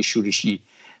کانون‌های شورشی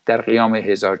در قیام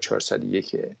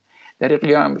 1401. در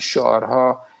قیام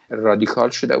شعارها رادیکال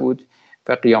شده بود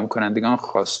و قیام کنندگان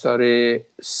خواستار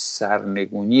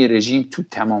سرنگونی رژیم تو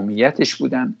تمامیتش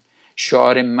بودن.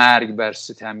 شعار مرگ بر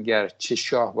ستمگر، چه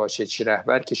شاه باشه چه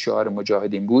رهبر، که شعار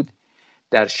مجاهدین بود،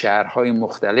 در شهرهای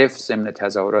مختلف ضمن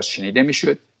تظاهرات شنیده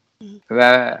میشد.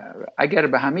 و اگر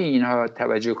به همه اینها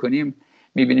توجه کنیم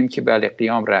میبینیم که بله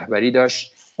قیام رهبری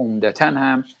داشت، عمدتاً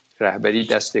هم رهبری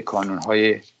دست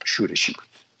کانونهای شورشی بود.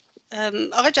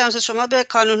 آقای جهانسوز، شما به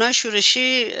کانون‌های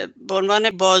شورشی به عنوان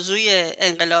بازوی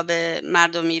انقلاب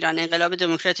مردم ایران، انقلاب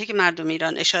دموکراتیک مردم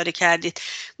ایران اشاره کردید.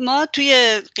 ما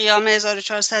توی قیام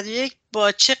 1401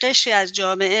 با چه قشری از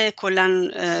جامعه کلاً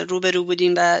روبرو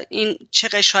بودیم و این چه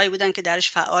قشرهایی بودن که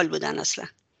درش فعال بودن اصلا؟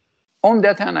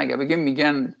 عمدتاً اگه بگیم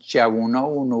میگن جوانا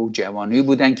و نوجوانی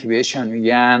بودن که بهشون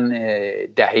میگن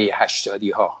دهه 80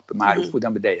 ها، معروف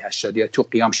بودن به دهه 80 ها، تو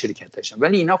قیام شرکت داشتن.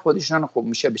 ولی اینا خودشون خب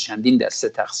میشه به چندین دسته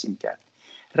تقسیم کرد.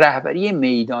 رهبری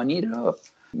میدانی رو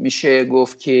میشه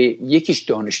گفت که یکیش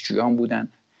دانشجویان بودن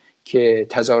که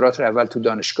تظاهرات رو اول تو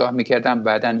دانشگاه میکردن،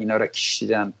 بعدن اینا رو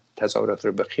کشیدن تظاهرات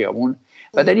رو به خیابون.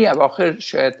 و در این اواخر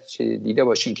شاید دیده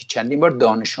باشین که چندین بار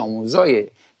دانش آموزای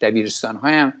دبیرستان‌ها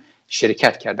هم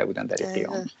شرکت کرده بودن در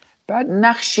قیام. بعد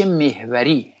نقش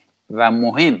محوری و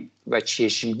مهم و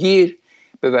چشمگیر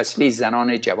به وسیله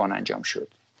زنان جوان انجام شد،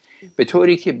 به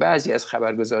طوری که بعضی از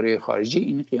خبرگزاری خارجی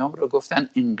این قیام رو گفتن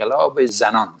انقلاب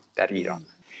زنان در ایران.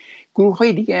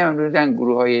 گروه‌های دیگه هم بودن،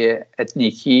 گروه‌های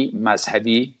اتنیکی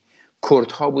مذهبی.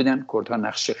 کردها بودن، کردها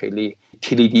نقش خیلی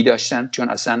کلیدی داشتن، چون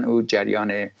اصلا او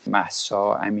جریان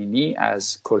مهسا امینی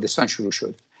از کردستان شروع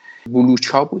شد.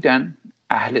 بلوچ‌ها بودن،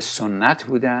 اهل سنت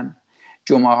بودن،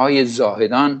 جماعه‌های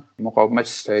زاهدان، مقاومت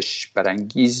ستایش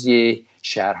برانگیز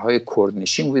شهرهای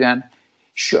کردنشین بودن.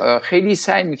 خیلی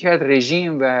سعی میکرد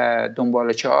رژیم و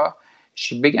دنباله‌ها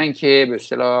بگن که به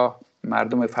اصطلاح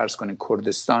مردم فرض کنین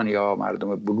کردستان یا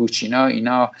مردم بلوچ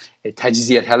اینا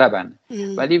تجزیه طلبن.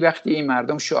 ولی وقتی این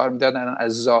مردم شعار میدادن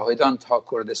از زاهدان تا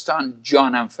کردستان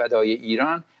جانم فدای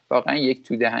ایران، واقعا یک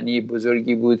تودهنی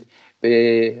بزرگی بود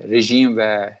به رژیم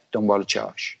و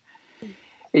دنباله‌هاش.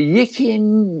 یکی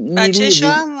بچه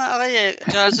شام آقای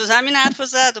جهانسوز همین حرف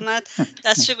زد، اومد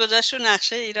دستش گذاشت رو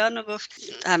نقشه ایران و گفت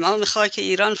تمام خاک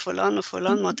ایران فلان و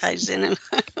فلان، ما تجزیه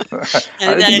نمی‌کنیم.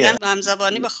 یعنی دقیقاً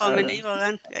همزبانی با خامنه‌ای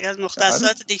واقعا یک از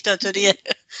مختصات دیکتاتوریه.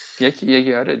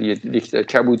 یکی آره دیگه،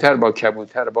 کبوتر با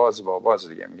کبوتر، باز با باز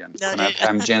دیگه میگن، کنند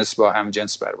هم جنس با هم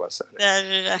جنس برباسه.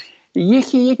 دقیقاً.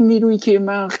 یک نیرویی که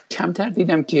من کمتر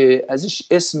دیدم که ازش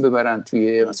اسم ببرن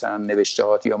توی مثلا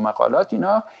نوشتهات یا مقالات،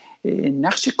 اینا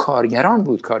نقش کارگران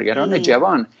بود، کارگران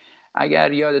جوان.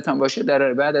 اگر یادتان باشه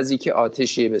در بعد از اینکه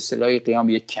آتش به اصطلاح قیام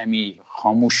یک کمی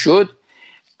خاموش شد،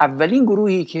 اولین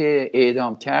گروهی که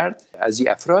اعدام کرد از این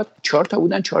افراد 4 تا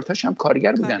بودن، 4 تاش هم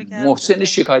کارگر بودن. محسن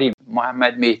شکاری،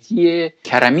 محمد مهدی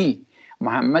کرمی،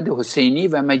 محمد حسینی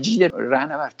و مجید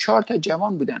رهنورد، 4 تا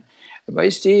جوان بودن.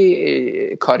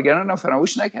 بایستی کارگران را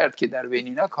فراموش نکرد که در بین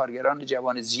اینا کارگران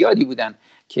جوان زیادی بودن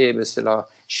که به اصطلاح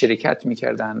شرکت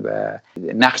میکردن و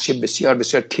نقش بسیار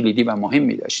بسیار کلیدی و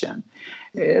مهمی داشتن.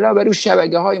 علاوه بر اون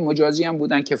شبکه‌های مجازی هم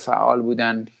بودن که فعال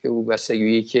بودن، که او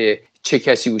بستگی که چه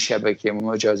کسی او شبکه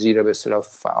مجازی رو به اصطلاح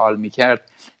فعال میکرد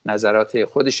نظرات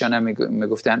خودشان هم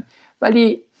میگفتن.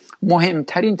 ولی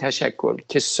مهمترین تشکل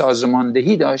که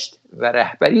سازماندهی داشت و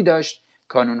رهبری داشت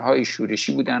کانونهای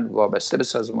شورشی بودن وابسته به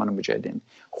سازمان مجاهدین.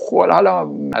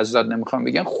 حالا از ذات نمیخوام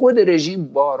بگم، خود رژیم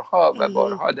بارها و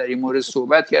بارها در این مورد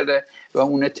صحبت کرده و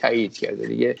اون تایید کرده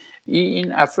دیگه.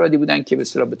 این افرادی بودن که به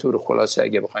اصطلاح به طور خلاصه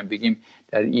اگه بخوایم بگیم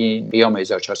در این قیام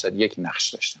 1401 نقش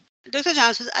داشتن. دکتر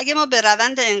جهانسوز، اگه ما به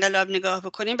روند انقلاب نگاه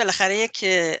بکنیم، بالاخره یک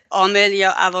عامل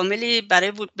یا عواملی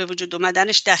برای به وجود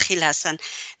اومدنش دخیل هستن.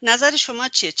 نظر شما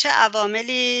چیه؟ چه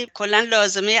عواملی کلا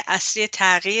لازمه اصلی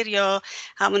تغییر یا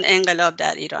همون انقلاب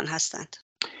در ایران هستند؟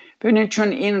 ببینید، چون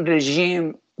این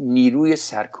رژیم نیروی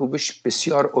سرکوبش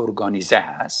بسیار ارگانیزه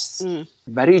هست،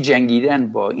 برای جنگیدن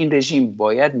با این رژیم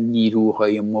باید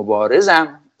نیروهای مبارز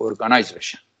هم ارگانایز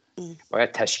بشن،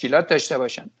 باید تشکیلات داشته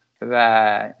باشن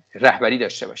و رهبری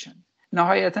داشته باشن.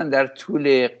 نهایتا در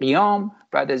طول قیام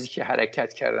بعد از اینکه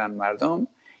حرکت کردن مردم،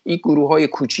 این گروه‌های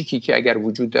کوچیکی که اگر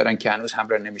وجود دارن که هنوز هم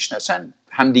را نمیشناسن،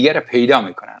 همدیگر را پیدا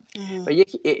میکنن و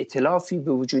یک ائتلافی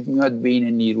به وجود میاد بین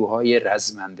نیروهای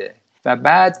رزمنده و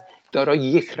بعد دارای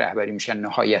یک رهبری میشن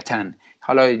نهایتا.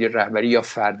 حالا رهبری یا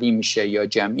فردی میشه یا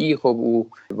جمعی، خب او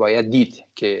باید دید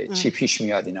که چی پیش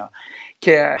میاد اینا،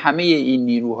 که همه این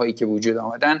نیروهایی که وجود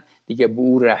آمدن دیگه به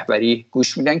او رهبری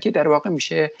گوش میدن که در واقع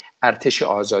میشه ارتش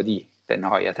آزادی در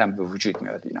نهایتا به وجود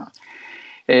میاد اینا.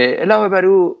 علاوه بر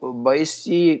او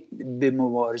بایستی به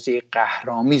مبارزه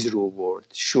قهرآمیز رو برد،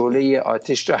 شعله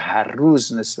آتش را هر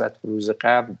روز نسبت به روز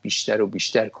قبل بیشتر و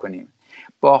بیشتر کنیم.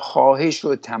 با خواهش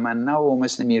و تمنا و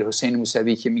مثل میر حسین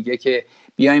موسوی که میگه که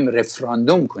بیایم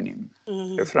رفراندوم کنیم.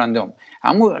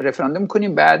 همون رفراندوم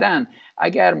کنیم، بعدن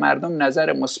اگر مردم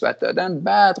نظر مثبت دادن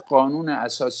بعد قانون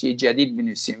اساسی جدید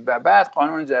بنویسیم و بعد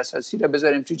قانون اساسی رو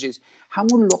بذاریم تو چیز.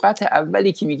 همون لغت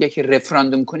اولی که میگه که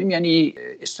رفراندوم کنیم یعنی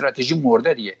استراتژی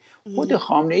مرده. خود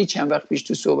خامنه‌ای چند وقت پیش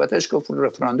تو صحبتش گفت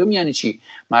رفراندوم یعنی چی؟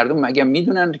 مردم مگه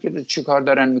میدونن که چه کار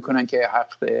دارن میکنن که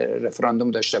حق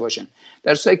رفراندوم داشته باشن؟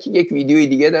 در صورتی که یک ویدیوی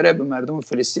دیگه داره به مردم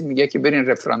فلسطین میگه که برین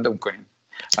رفراندوم کنین.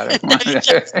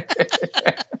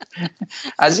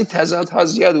 از این تضادها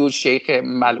زیاد بود، شیخ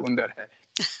ملعون داره.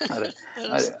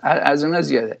 از اونها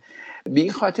زیاده. به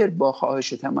این خاطر با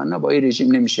خواهش و تمنا با این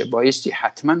رژیم نمیشه، بایستی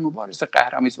حتما مبارزه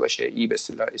قهرآمیز باشه. این به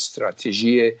اصطلاح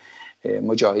استراتژی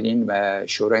مجاهدین و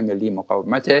شورای ملی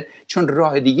مقاومت، چون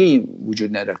راه دیگه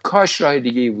وجود نداره. کاش راه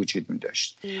دیگه وجود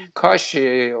داشت، کاش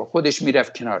خودش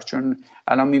میرفت کنار. چون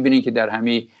الان میبینید که در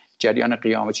همین جریان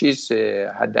قیام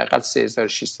حداقل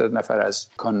 3600 نفر از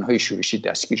کانونهای شورشی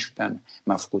دستگیر شدن،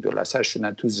 مفقود الاثر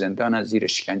شدن، تو زندان، زیر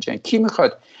شکنجه. کی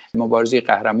میخواد مبارزه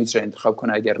قهرآمیز را انتخاب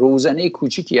کنه اگر روزنه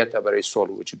کوچیکی حتی برای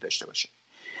صلح وجود داشته باشه؟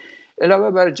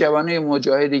 علاوه بر جوانای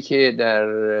مجاهدی که در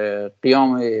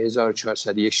قیام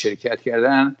 1401 شرکت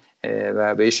کردن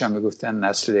و بهش هم میگفتن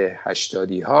نسل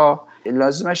 80 ها،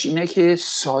 لازمش اینه که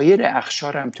سایر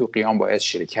اقشار هم تو قیام باید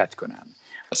شرکت کنن.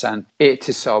 مثلا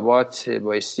اعتصابات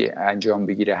بایستی انجام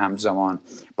بگیره همزمان،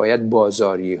 باید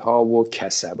بازاری ها و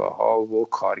کسبه ها و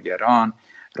کارگران،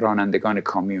 رانندگان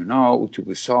کامیون ها،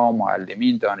 اتوبوس ها،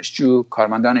 معلمین، دانشجو،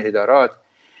 کارمندان ادارات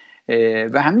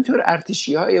و همینطور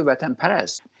ارتشی های وطن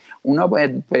پرست، اونا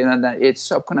باید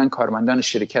اعتصاب کنن، کارمندان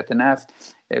شرکت نفت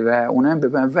و اونا هم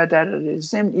ببین. و در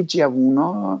ضمن این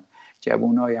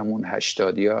جوانای همون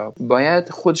 80 باید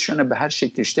خودشون به هر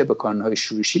شکل رشته به کانونهای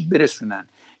شورشی برسونن.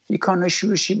 این کانونهای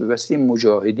شورشی به واسطه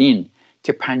مجاهدین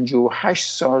که 58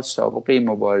 سال سابقه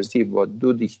مبارزه با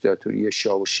 2 دیکتاتوری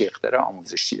شاه و شیخ داره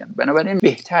آموزش دیدن، بنابراین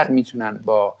بهتر میتونن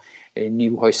با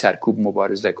نیروهای سرکوب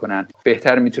مبارزه کنن،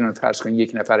 بهتر میتونن فرض کن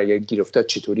یک نفر اگر گیر افتاد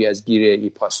چطوری از گیر این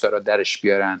پاستا را درش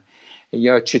بیارن،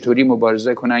 یا چطوری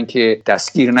مبارزه کنن که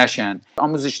دستگیر نشن.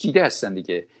 آموزش دیده هستن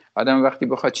دیگه. آدم وقتی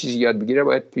بخواد چیزی یاد بگیره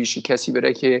باید پیش کسی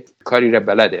بره که کاری را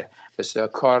بلده، مثلا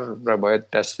کار را باید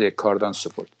دست کاردان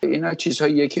سپرد. اینا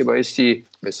چیزهاییه که بایستی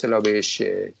به اصطلاح بهش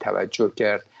توجه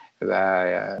کرد و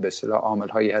به اصطلاح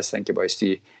عامل‌هایی هستن که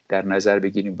بایستی در نظر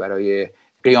بگیریم برای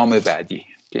قیام بعدی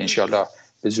که انشالله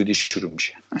به زودی شروع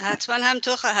میشه. حتما هم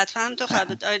تو خواهد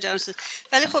آقای جهانسوز.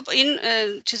 ولی خب این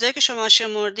چیزایی که شما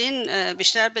شمردین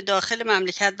بیشتر به داخل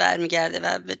مملکت برمیگرده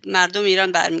و به مردم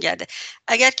ایران برمیگرده.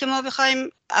 اگر که ما بخوایم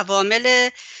عوامل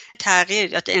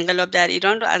تغییر یا انقلاب در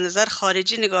ایران رو از نظر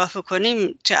خارجی نگاه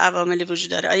بکنیم، چه عواملی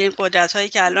وجود داره؟ آیا این قدرت‌هایی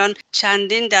که الان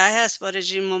چندین دهه است با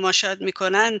رژیم مماشات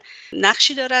میکنن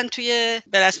نقشی دارن توی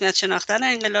به رسمیت شناختن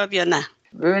انقلاب یا نه؟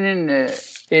 ببینین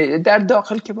در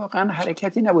داخل که واقعا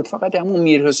حرکتی نبود، فقط همون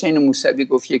میر حسین موسوی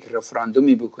گفت یک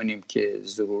رفراندومی بکنیم که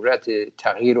ضرورت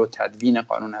تغییر و تدوین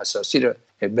قانون اساسی رو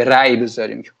به رأی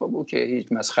بذاریم که خب او که هیچ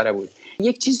مسخره بود.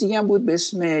 یک چیز دیگه هم بود به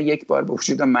اسم یک بار به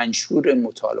وجود منشور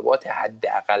مطالبات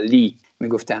حداقلی،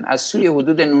 میگفتن از سوی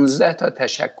حدود 19 تا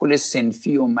تشکل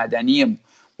صنفی و مدنی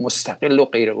مستقل و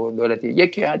غیر دولتی.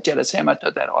 یکی از جلسه هم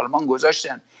حتی در آلمان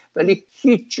گذاشتن ولی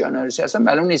هیچ جا نرسید، اصلا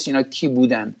معلوم نیست اینا کی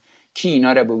بودن، کی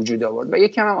اینا رو به وجود آورد. و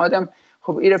یکم هم آدم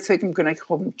خب این رو فکر میکنه که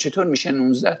خب چطور میشه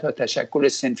 19 تا تشکل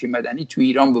صنفی مدنی تو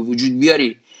ایران به وجود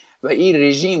بیاری و این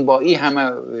رژیم با این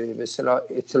همه به اصطلاح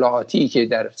اطلاعاتی که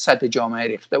در سطح جامعه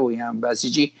ریخته و این هم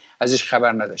بسیجی ازش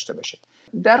خبر نداشته باشه.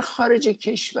 در خارج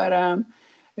کشورم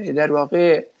در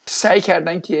واقع سعی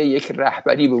کردن که یک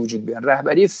رهبری به وجود بیارن،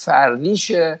 رهبری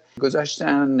فردیش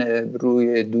گذاشتن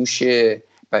روی دوش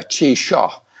بچه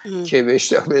شاه که به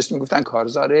اسم میگفتن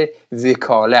کارزار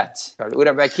وکالت، او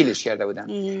را وکیلش کرده بودن.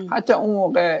 حتی اون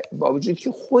موقع با وجود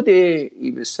که خود به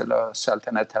اصطلاح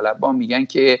سلطنت طلبان میگن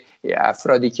که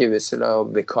افرادی که به اصطلاح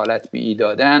وکالت به ای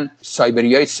دادن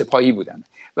سایبریای سپاهی بودن،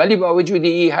 ولی با وجود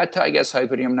این حتی اگر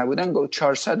سایبری هم نبودن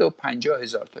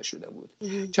 450,000 تا شده بود.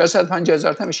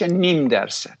 450,000 تا میشه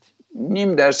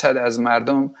 0.5% از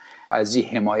مردم از این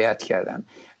حمایت کردن.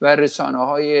 و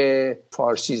رسانه‌های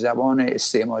فارسی زبان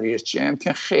استعماری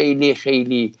که خیلی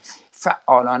خیلی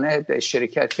فعالانه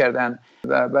شرکت کردن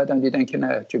و بعدم دیدن که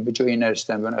نه، که به جایی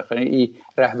نرسیدن. بنابراین این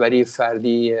رهبری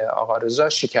فردی آقا رضا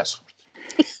شکست خورد.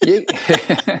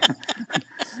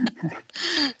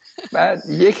 بعد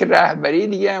یک رهبری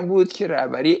دیگه هم بود که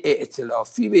رهبری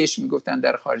ائتلافی بهش میگفتن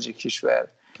در خارج کشور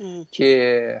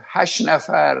که 8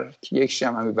 نفر که یک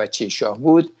شمعی بچه شاه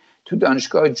بود تو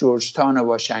دانشگاه جورج تاون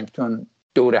واشنگتن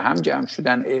دور هم جمع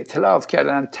شدن، ائتلاف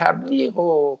کردن، تبلیغ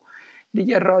و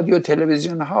دیگه رادیو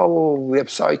تلویزیون ها و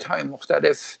وبسایت های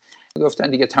مختلف گفتن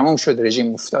دیگه تمام شد،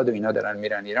 رژیم افتاد و اینا دارن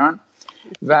میرن ایران.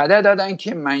 وعده دادن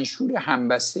که منشور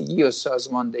همبستگی و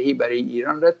سازماندهی برای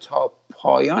ایران را تا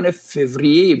پایان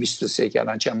فوریه 23 که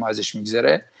الان چند ماه ازش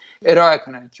میگذره ارائه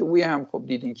کنن، که اوی هم خب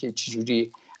دیدین که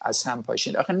چجوری از هم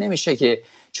پاشید. آخه نمیشه که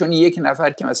چون یک نفر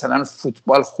که مثلا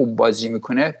فوتبال خوب بازی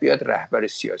میکنه بیاد رهبر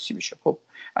سیاسی بشه. خب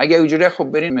اگه اونجوری خب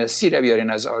برین مسی رو بیارین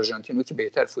از آرژانتین که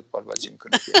بهتر فوتبال بازی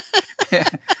میکنه.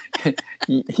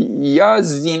 یا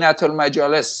زینت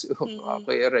المجالس،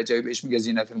 آقای رجایی بهش میگه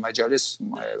زینت المجالس،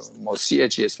 موسیه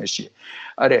چی اسمش چیه؟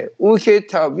 آره، او که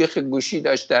تابیخ گوشی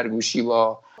داشت در گوشی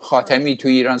با خاتمی تو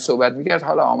ایران صحبت میکرد،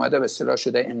 حالا آمده به اصطلاح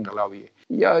شده انقلابیه.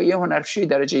 یا یه هنرپیشه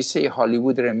درجه 3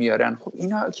 هالیوود رو میارن. خب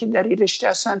اینا که در این رشته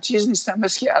اصلا چیز نیستن،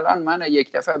 مثل که الان من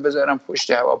یک دفعه بذارم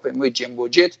پشت هواپیمای جمبو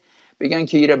جت بگن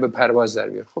که اینا به پرواز در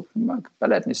بیار. خب من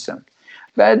بلد نیستم.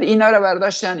 بعد اینا رو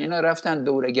برداشتن، اینا رفتن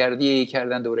دوره‌گردی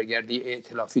کردن، دوره‌گردی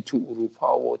ائتلافی تو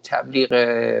اروپا و تبلیغ،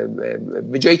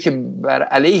 به جایی که بر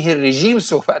علیه رژیم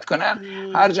صحبت کنن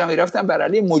هر جا رفتن بر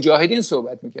علیه مجاهدین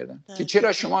صحبت میکردن که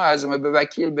چرا شما از به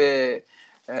وکیل به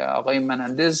آقای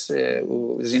منندز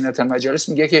زینت المجالس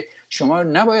میگه که شما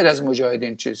نباید از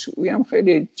مجاهدین چیز. اوی هم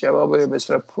خیلی جواب به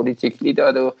صورت پولیتیکلی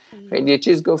داد و خیلی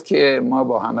چیز گفت که ما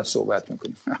با همه صحبت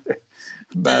میکنیم.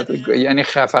 بعد یعنی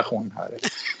خفه خون.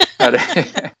 آره.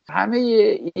 همه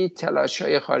این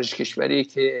تلاش‌های خارج کشوری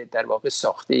که در واقع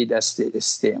ساخته دست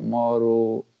استعمار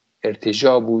و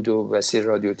ارتجاع بود و وسیله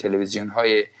رادیو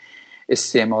تلویزیون‌های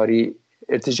استعماری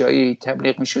ارتجاعی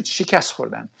تبلیغ میشد شکست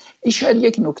خوردن. این شاید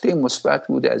یک نکته مثبت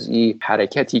بود از این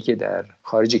حرکتی که در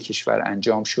خارج کشور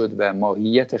انجام شد و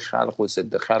ماهیت خلق و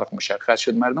ضد خلق مشخص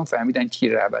شد. مردم فهمیدن کی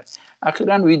رهبر.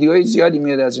 اخیراً ویدیوهای زیادی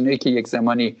میاد از اونایی که یک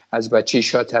زمانی از بچه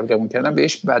شاه تبلیغ میکردن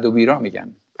بهش بد و بیرا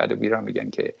میگن. بد و بیرا میگن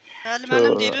که بله،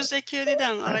 منم دیروز یکی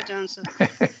دیدم آقای جهانسوز.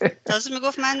 تازه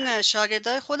میگفت من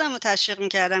شاگردای خودم رو تشویق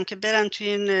میکردم که برن توی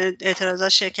این اعتراضات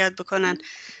شرکت بکنن.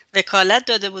 وکالت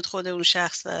داده بود خود اون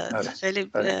شخص و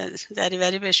خیلی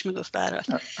دریوری بهش میگفت. برحال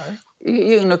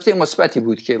این نکته مثبتی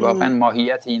بود که واقعا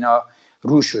ماهیت اینا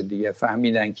رو شد دیگه،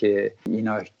 فهمیدن که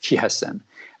اینا کی هستن.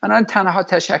 الان تنها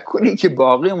تشکلی که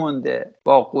باقی مونده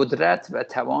با قدرت و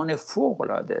توان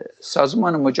فوق‌العاده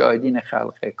سازمان مجاهدین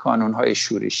خلق، کانون‌های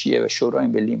شورشیه و شورای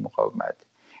ملی مقاومت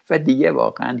و دیگه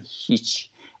واقعا هیچ.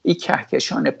 این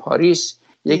کهکشان پاریس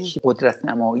یک قدرت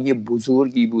نمایی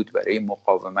بزرگی بود برای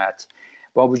مقاومت،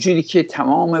 با وجودی که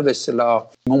تمام به اصطلاح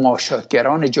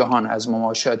مماشاتگران جهان، از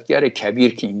مماشاتگر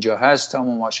کبیر که اینجا هست تا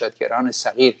مماشاتگران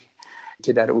صغیر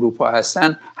که در اروپا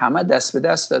هستن، همه دست به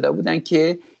دست داده بودن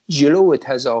که جلو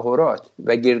تظاهرات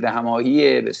و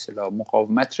گردهمایی به اصطلاح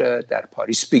مقاومت را در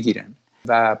پاریس بگیرن.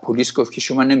 و پلیس گفت که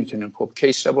شما نمیتونین. خب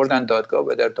کیس را بردن دادگاه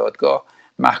و در دادگاه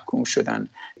محکوم شدن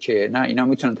که نه اینا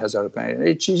میتونن تظاهرات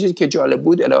کنن. چیزی که جالب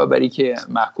بود علاوه بر اینکه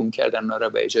محکوم کردن اونا را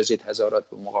به اجازه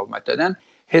تظاهرات و مقاومت دادن،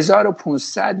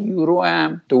 1500 یورو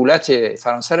هم دولت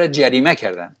فرانسه را جریمه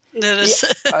کردن.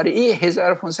 آره، این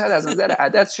 1500 از نظر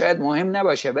عدد شاید مهم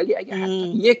نباشه، ولی اگه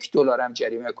حتی $1 هم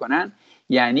جریمه کنن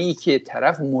یعنی که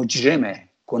طرف مجرمه،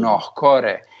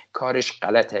 گناهکاره، کارش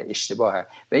غلطه، اشتباهه.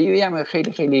 و این هم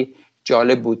خیلی خیلی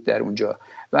جالب بود در اونجا.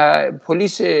 و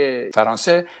پلیس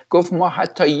فرانسه گفت ما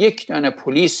حتی یک دانه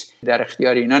پلیس در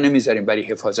اختیار اینا نمیذاریم برای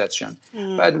حفاظتشان.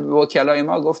 بعد وکلای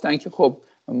ما گفتن که خب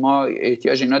ما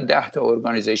احتیاج اینا 10 تا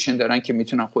ارگانیزیشن دارن که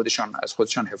میتونن از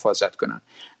خودشان حفاظت کنن،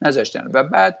 نذاشتن. و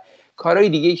بعد کارهای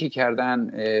دیگه که کردن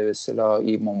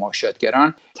اصطلاحی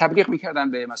مماشاتگران تبلیغ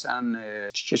میکردن به مثلا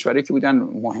کشوری که بودن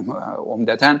مهم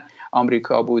عمدتاً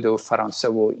آمریکا بود و فرانسه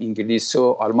و انگلیس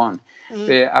و آلمان،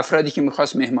 به افرادی که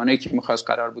میخواست، مهمانی که میخواست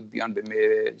قرار بود بیان به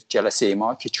جلسه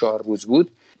ما که 4 روز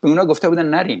بود، به اونا گفته بودن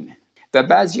نرین. و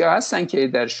بعضیا هستن که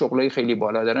در شغلای خیلی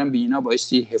بالا دارن، به اینا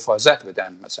بایستی حفاظت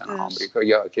بدن، مثلا آمریکا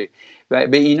یا که و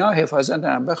به اینا حفاظت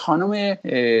دارن. به خانم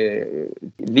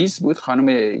لیز بود،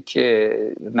 خانم که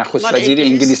نخست وزیر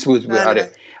انگلیس بود.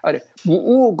 آره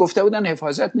او گفته بودن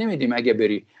حفاظت نمیدیم اگه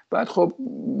بری. بعد خب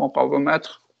مقاومت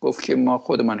گفت که ما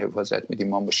خودمان حفاظت میدیم،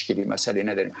 ما مشکلی مسئله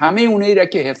نداریم. همه اونایی را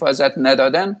که حفاظت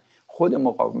ندادن خود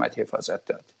مقاومت حفاظت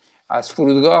داد، از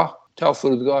فرودگاه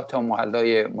تا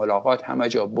محلهای ملاقات همه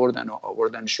جا بردن و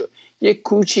آوردن شد. یک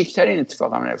کوچکترین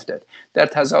اتفاق هم نیفتاد. در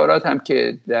تظاهرات هم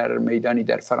که در میدانی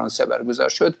در فرانسه برگزار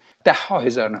شد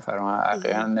 10,000 نفر،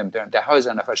 حقیقتا نمیدونم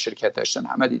 10,000 نفر شرکت داشتن،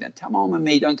 همه دیدن. تمام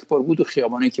میدان که پر بود و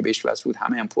خیابانی که بهش وصل بود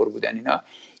همه هم پر بودن. اینا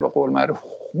به قول معروف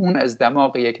خون از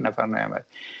دماغ یک نفر نیامد.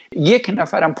 یک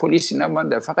نفرم پلیسی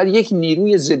نمانده، فقط یک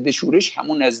نیروی ضد شورش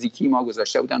همون نزدیکی ما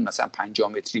گذاشته بودن، مثلا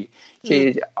 50 متری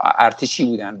که ارتشی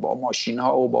بودن با ماشین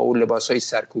ها و با اون لباس های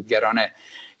سرکوبگرانه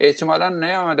احتمالاً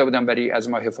نیامده بودن برای از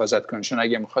ما حفاظت کنن، چون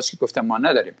اگه می‌خواست که گفتم ما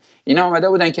نداریم. اینا آمده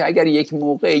بودن که اگر یک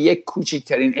موقع یک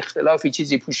کوچکترین اختلافی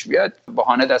چیزی پیش بیاد،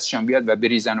 بهانه دستشان بیاد و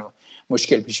بریزن و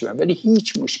مشکل پیش بیاد. ولی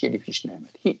هیچ مشکلی پیش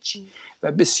نیامد، هیچ.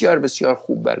 و بسیار بسیار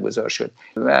خوب برگزار شد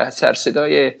و سر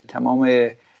صدای تمام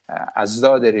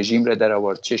اضداد رژیم را در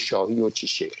آورد، چه شاهی و چه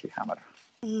شیخی همه را.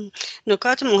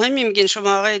 نکات مهمی میگین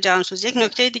شما آقای جهانسوز. یک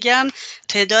نکته دیگه هم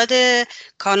تعداد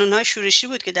کانون‌های شورشی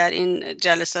بود که در این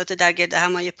جلسات در گرد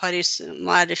همای پاریس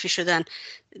معرفی شدن.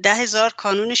 10,000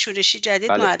 کانون شورشی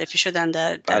جدید معرفی شدن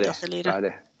در داخل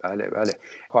ایران. بله.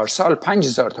 پارسال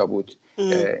 5,000 تا بود.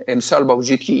 امسال با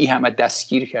وجود که این همه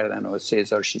دستگیر کردن و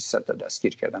 3,600 تا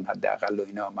دستگیر کردن حداقل و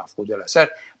اینا مفقود الاثر،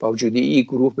 با وجود این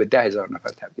گروه به 10,000 نفر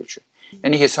تبدیل شد.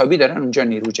 یعنی حسابی دارن اونجا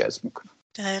نیرو جذب میکنن.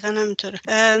 دقیقاً همینطوره.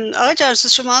 آقای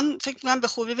جهانسوز، شما هم فکر می‌کنم به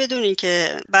خوبی بدونین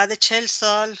که بعد 40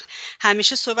 سال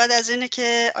همیشه صحبت از اینه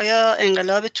که آیا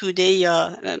انقلاب توده‌ای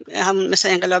یا همون مثل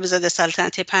انقلاب ضد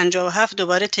سلطنتی 57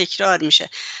 دوباره تکرار میشه.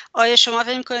 آیا شما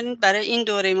فکر می‌کنید برای این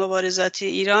دوره مبارزاتی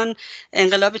ایران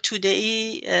انقلاب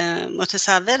توده‌ای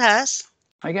متصور هست؟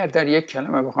 اگر در یک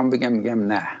کلمه بخوام میگم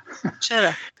نه.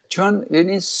 چرا؟ چون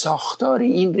یعنی ساختار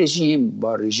این رژیم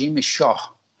با رژیم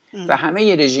شاه و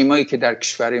همه رژیمایی که در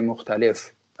کشورهای مختلف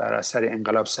بر اثر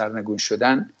انقلاب سرنگون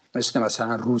شدن،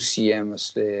 مثلا روسیه،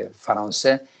 مثل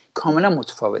فرانسه، کاملا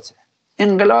متفاوته.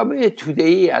 انقلاب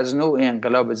توده‌ای از نوع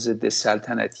انقلاب ضد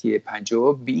سلطنتی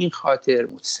 50 به این خاطر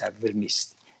متصور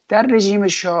نیست. در رژیم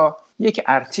شاه یک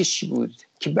ارتشی بود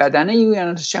که بدنه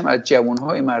یونانش هم از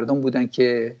جوانهای مردم بودن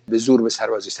که به زور به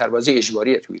سربازی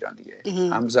اجباریه تو ایران دیگه.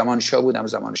 هم زمان شاه بود هم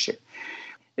زمان شه.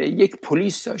 یک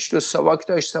پلیس داشت و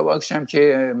ساواکش هم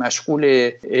که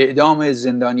مشغول اعدام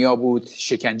زندانیا بود،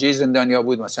 شکنجه زندانیا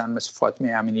بود. مثلا مثل فاطمه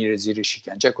امینی رو زیر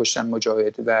شکنجه کشتن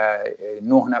مجاهد و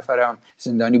 9 نفرم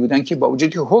زندانی بودن که با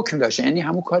وجود حکم داشتن. یعنی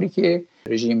همون کاری که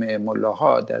رژیم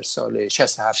ملاها در سال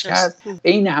 67 کرد،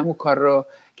 عین همون کار رو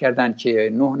کردن که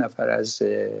 9 نفر از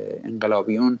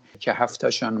انقلابیون که 7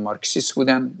 تاشون مارکسیست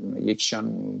بودن،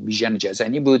 یکیشون بیژن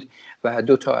جزنی بود و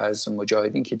 2 تا از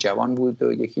مجاهدین که جوان بود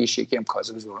و یکم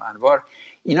کاظم ذوالانوار،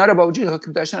 اینا رو با وجود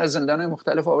حکم داشتن از زندان‌های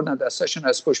مختلف آوردن، دستاشون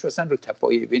از پشت بستن رو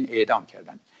تپه‌های بین اعدام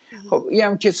کردن. خب این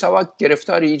هم که ساواک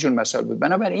گرفتار اینجور مسائل بود.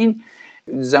 بنابراین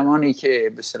زمانی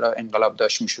که به اصطلاح انقلاب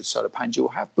داشت میشد سال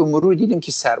 57، به مرور دیدیم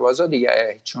که سربازا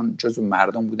دیگه چون جزو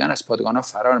مردم بودن از پادگانا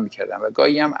فرار میکردن و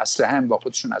گاهی هم اسلحه هم با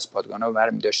خودشون از پادگانا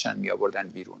برمی داشتن می آوردن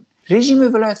بیرون.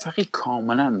 رژیم ولایت فقیه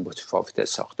کاملا متفاوت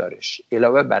ساختارش،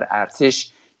 علاوه بر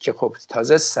ارتش که خب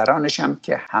تازه سرانش هم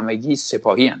که همگی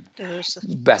سپاهی هن،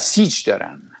 بسیج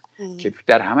دارن که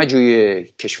در همه جای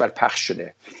کشور پخش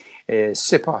شده،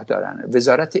 سپاه دارن،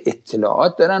 وزارت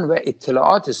اطلاعات دارن و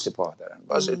اطلاعات سپاه دارن،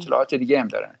 باز اطلاعات دیگه هم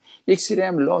دارن، یک سری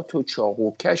هم لات و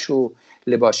چاقو کش و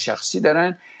لباس شخصی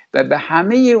دارن و به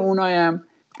همه اونای هم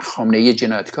خامنه‌ای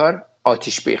جنایتکار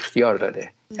آتش به اختیار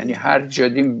داده. یعنی هر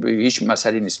جادیم هیچ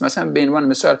مسئله نیست. مثلا به عنوان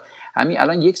مثال همین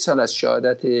الان 1 سال از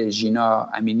شهادت ژینا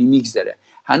امینی میگذره،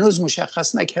 هنوز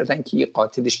مشخص نکردن که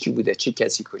قاتلش کی بوده، چه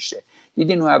کسی کشته.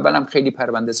 دیدین اون اول هم خیلی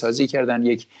پرونده سازی کردن،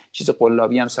 یک چیز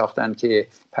قلابی هم ساختن که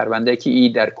پرونده که ای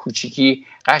در کوچیکی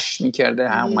قش میکرده،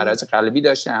 هم مرض قلبی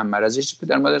داشته هم مرضش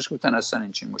پدر مادرش، گفتن اصلا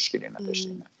این چه مشکلی نداشته.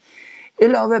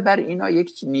 علاوه بر اینا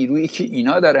یک نیرویی که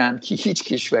اینا دارن که هیچ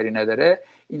کشوری نداره،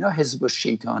 اینا حزب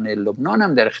الشیطان لبنان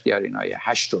هم در اختیار اینایه،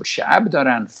 8 الشعب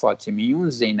دارن، فاطمیون،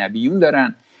 زینبیون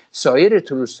دارن، سایر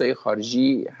تروریستای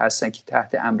خارجی هستن که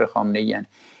تحت امر خامنه‌ای ان.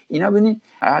 اینا ببینید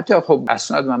حتی خب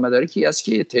اسناد و مدارکی هست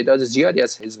که تعداد زیادی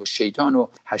از حزب الشیطان و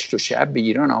 8 الشعب به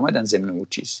ایران آمدن ضمن اون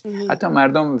چیز. حتی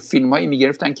مردم فیلمایی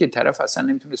میگرفتن که طرف اصلا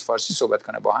نمیتونست فارسی صحبت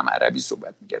کنه، با هم عربی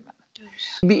صحبت میکردن.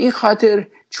 به این خاطر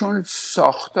چون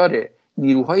ساختار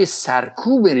نیروهای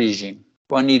سرکوب رژیم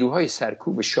با نیروهای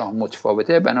سرکوب شاه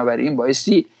متفاوته، بنابراین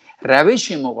بایستی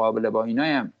روش مقابله با اینا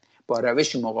هم با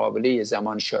روش مقابله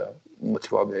زمان شاه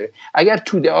متفاوته. اگر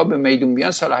توده ها به میدون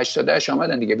بیان سال 88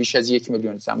 آمدن دیگه، بیش از 1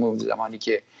 میلیون زمانی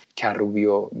که کروبی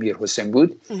و میر حسین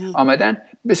بود آمدن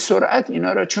به سرعت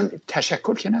اینا را، چون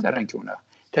تشکل که ندارن که اونا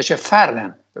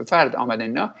فرد آمدن،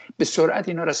 اینا به سرعت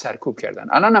اینا را سرکوب کردن.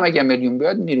 الان هم اگه میلیون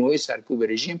بیاد نیروهای سرکوب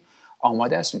رژیم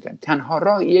آماده است میکنن. تنها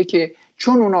راهیه که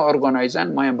چون اونا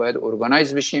ارگانایزن ما هم باید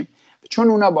ارگانایز بشیم، چون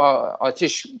اونا با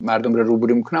آتش مردم رو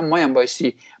روبرو میکنن ما هم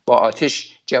بایستی با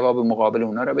آتش جواب مقابل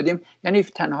اونا رو بدیم. یعنی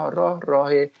تنها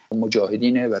راه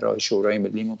مجاهدینه و راه شورای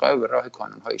ملی مقاومت و راه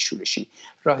کانونهای شورشی،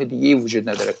 راه دیگه وجود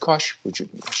نداره. کاش وجود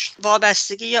داشت.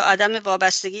 وابستگی یا عدم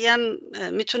وابستگی هم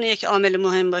میتونه یک عامل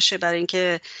مهم باشه، برای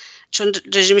اینکه چون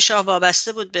رژیم شاه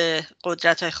وابسته بود به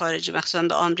قدرت‌های خارجی، مخصوصا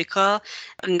به آمریکا،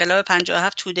 انقلاب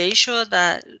 57 توده‌ای شد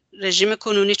و رژیم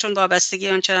کنونی چون وابستگی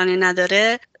آنچنانی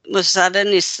نداره متصور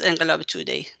نیست انقلاب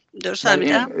توده‌ای. درست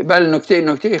فهمیدم؟ بله،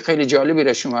 نکته خیلی جالبی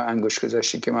را شما انگوش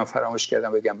گذاشتین که من فراموش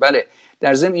کردم بگم. بله،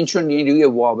 در ضمن این چون نیروی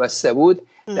وابسته بود،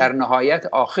 در نهایت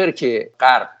آخر که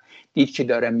غرب دید که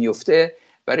داره میفته،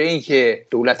 برای اینکه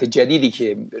دولت جدیدی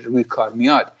که روی کار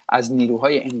میاد از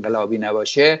نیروهای انقلابی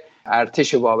نباشه،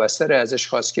 ارتش وابسته را ازش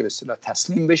خواست که به اصطلاح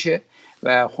تسلیم بشه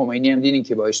و خمینی هم دیدین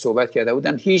که باهاش صحبت کرده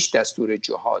بودن، هیچ دستور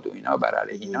جهاد و اینا بر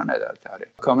علیه اینا نداد.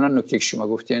 کاملا نکته که شما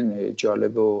گفتین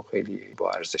جالب و خیلی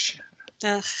با ارزشه.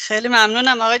 خیلی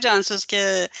ممنونم آقای جهانسوز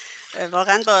که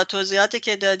واقعا با توضیحاتی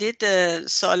که دادید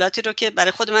سوالاتی رو که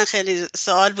برای خود من خیلی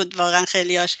سوال بود واقعا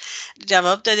خیلیاش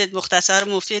جواب دادید، مختصر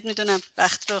و مفید. میدونم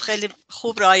وقت رو خیلی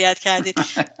خوب رعایت کردید.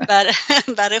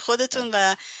 برای خودتون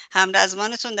و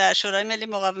همرزمانتون در شورای ملی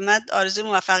مقاومت آرزوی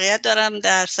موفقیت دارم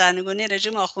در سرنگونی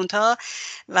رژیم آخوندها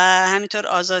و همینطور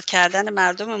آزاد کردن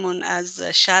مردممون از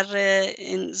شر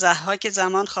این ضحاک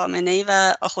زمان خامنه‌ای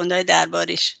و آخوندهای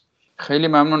درباریش. خیلی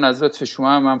ممنون از لطف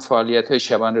شما. من فعالیت‌های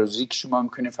شبانه روزی که شما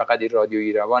می‌کنید، فقط این رادیو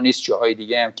ایراوا نیست، جاهای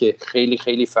دیگه هم که خیلی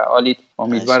خیلی فعالید.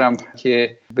 امیدوارم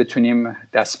که بتونیم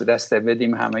دست به دست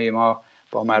بدیم همه ما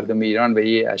با مردم ایران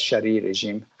به از شر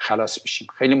رژیم خلاص بشیم.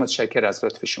 خیلی متشکرم از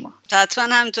لطف شما.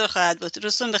 حتما همینطور خواهد بود.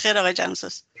 روزتون بخیر آقای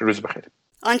جهانسوز. روز بخیر.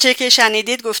 آنچه که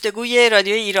شنیدید گفتگوی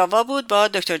رادیو ایراوا بود با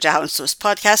دکتر جهانسوز.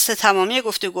 پادکست تمامی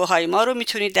گفتگوهای ما رو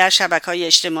میتونید در شبکه‌های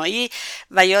اجتماعی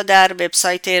و یا در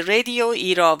وبسایت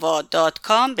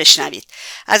radioirava.com بشنوید.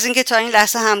 از اینکه تا این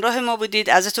لحظه همراه ما بودید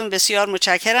ازتون بسیار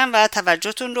متشکرم و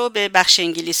توجهتون رو به بخش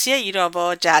انگلیسی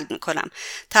ایراوا جلب میکنم.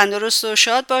 تندرست و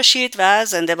شاد باشید و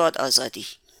زنده باد آزادی.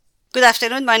 Good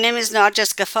afternoon, my name is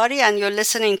Narges Ghaffari and you're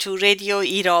listening to Radio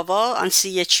Irava on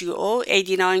CHUO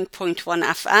 89.1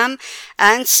 FM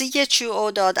and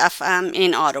CHUO.FM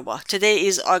in Ottawa. Today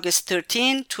is August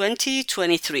 13,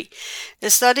 2023.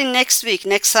 Starting next week,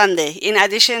 next Sunday, in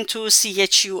addition to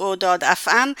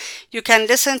CHUO.FM, you can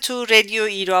listen to Radio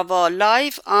Irava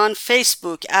live on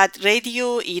Facebook at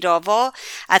Radio Irava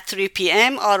at 3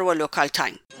 p.m. Ottawa local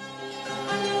time.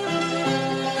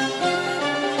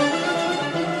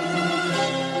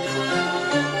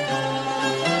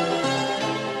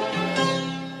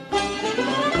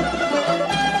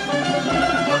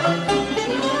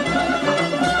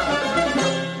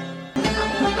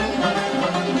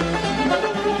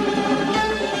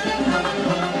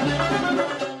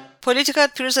 Political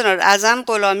prisoner Azam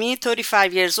Gholami,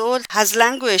 35 years old, has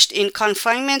languished in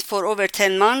confinement for over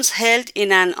 10 months, held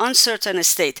in an uncertain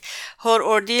state. Her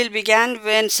ordeal began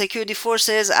when security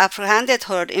forces apprehended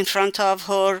her in front of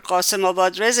her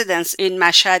Qasimabad residence in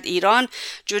Mashhad, Iran,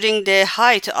 during the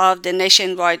height of the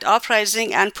nationwide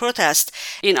uprising and protest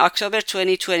in October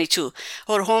 2022.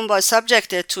 Her home was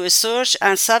subjected to a search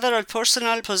and several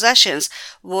personal possessions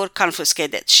were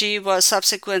confiscated. She was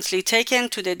subsequently taken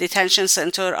to the detention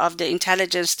center of the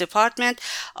Intelligence Department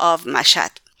of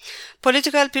Mashhad.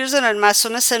 Political prisoner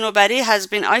Masoumeh Senobari has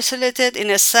been isolated in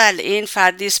a cell in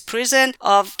Fardis prison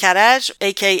of Karaj,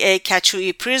 aka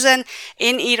Kachui prison,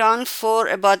 in Iran for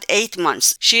about 8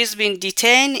 months. She has been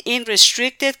detained in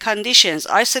restricted conditions,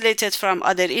 isolated from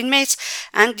other inmates,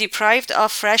 and deprived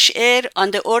of fresh air on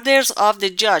the orders of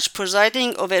the judge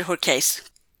presiding over her case.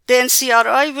 The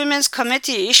NCRI Women's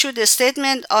Committee issued a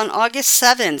statement on August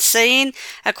 7, saying,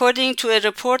 according to a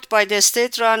report by the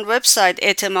state-run website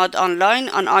Etemad Online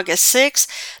on August 6,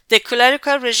 the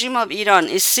clerical regime of Iran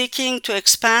is seeking to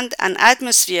expand an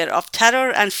atmosphere of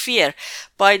terror and fear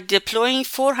by deploying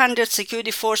 400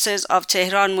 security forces of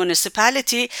Tehran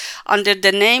municipality under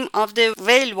the name of the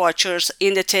Whale Watchers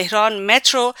in the Tehran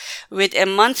metro with a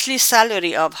monthly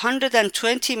salary of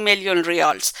 120 million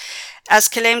rials. As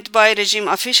claimed by regime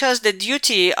officials, the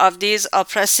duty of these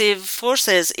oppressive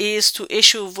forces is to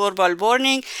issue verbal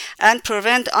warning and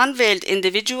prevent unveiled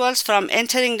individuals from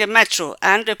entering the metro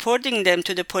and reporting them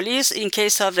to the police in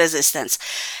case of resistance.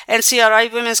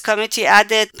 NCRI Women's Committee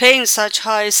added, paying such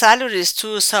high salaries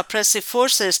to suppressive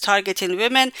forces targeting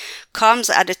women comes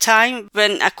at a time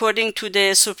when, according to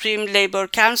the Supreme Labor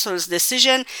Council's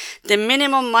decision, the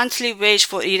minimum monthly wage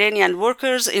for Iranian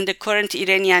workers in the current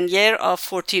Iranian year of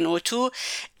 1402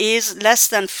 is less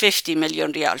than 50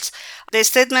 million rials. The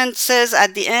statement says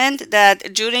at the end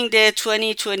that during the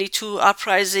 2022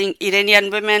 uprising, Iranian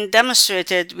women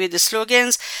demonstrated with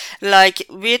slogans like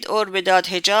 "with or without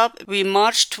hijab, we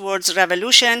march towards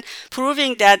revolution,"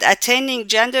 proving that attaining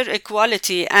gender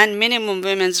equality and minimum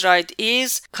women's rights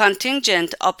is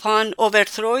contingent upon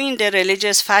overthrowing the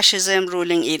religious fascism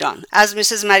ruling Iran. As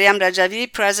Mrs. Maryam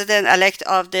Rajavi, President-elect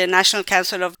of the National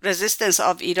Council of Resistance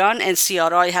of Iran,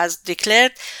 NCRI, has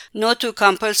declared, no to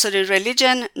compulsory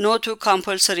religion, no to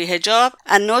compulsory hijab,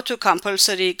 and no to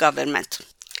compulsory government.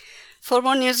 For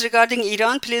more news regarding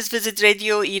Iran, please visit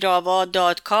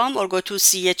radioirava.com or go to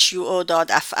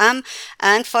chuo.fm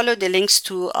and follow the links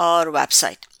to our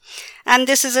website. And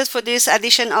this is it for this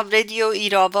edition of Radio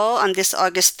Irava on this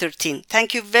August 13.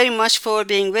 Thank you very much for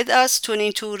being with us. Tune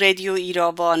in to Radio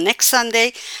Irava next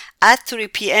Sunday at 3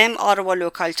 p.m. Ottawa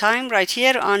local time right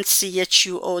here on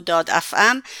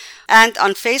chuo.fm and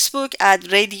on Facebook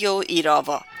at Radio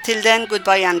Irava. Till then,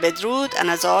 goodbye and bedrood, and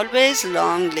as always,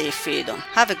 long live freedom.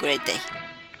 Have a great day.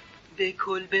 به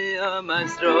کلبه ام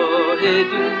از راه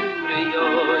دور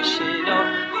آشنا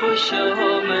خوش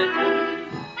آمدی،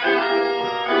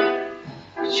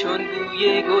 چون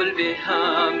بوی گل به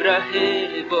همراه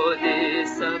باد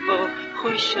صبا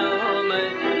خوش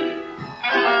آمدی.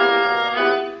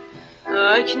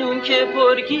 اکنون که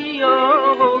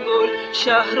پرگیاه و گل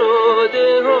شهر و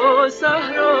ده و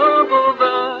صحرا بود،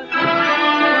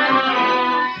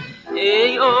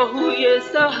 ای آهوی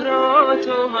صحرا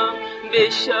تو هم به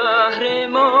شهر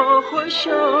ما خوش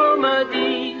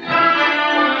آمدی.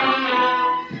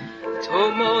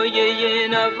 تو مایه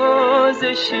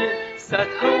نوازش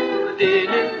صدها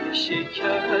دل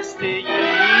شکسته ای،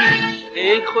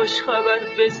 ای خوش خبر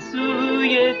به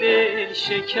سوی دل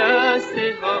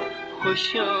شکسته ها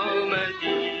خوش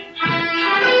آمدی.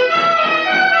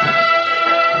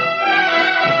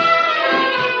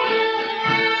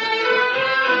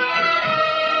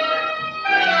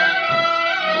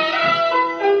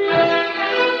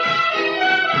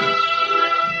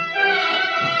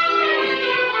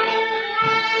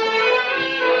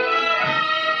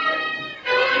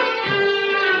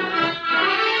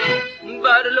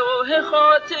 بر لوح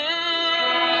خاطر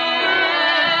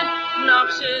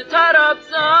نقش طرب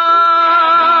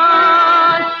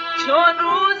زن، چون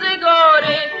روزگار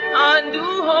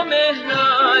اندوه و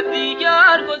مهنت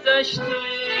دیگر گذشته.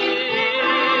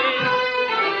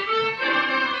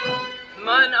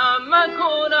 من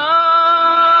مکن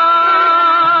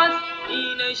از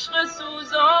این عشق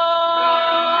سوزان،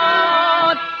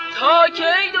 تا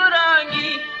کی دو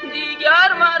رنگی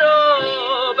دیگر مرا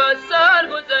بس سر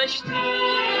گذشته.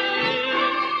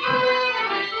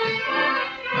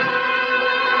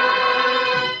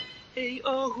 ای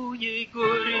آهوی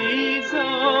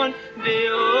گریزان به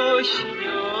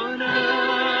آشیانم،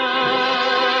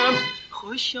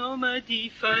 خوش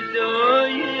آمدی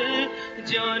فدای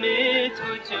جان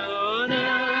تو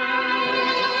جانم.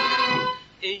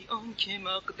 ای آن که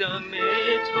مقدم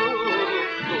تو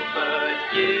بود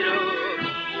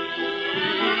گرامی،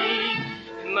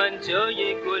 من جای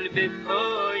گل به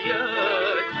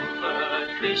پایت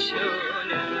بود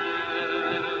بشانم.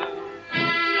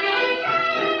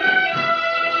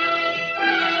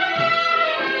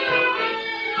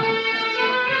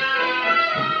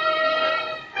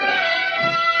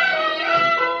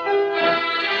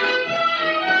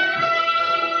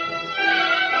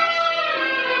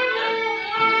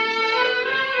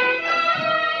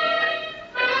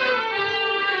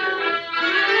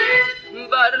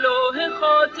 بر لوح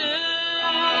خاطر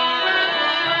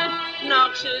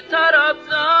نقش طرب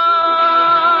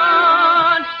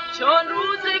زن، چون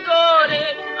روزگار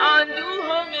اندوه و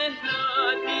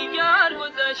مهنت دیگر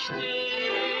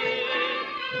گذشته.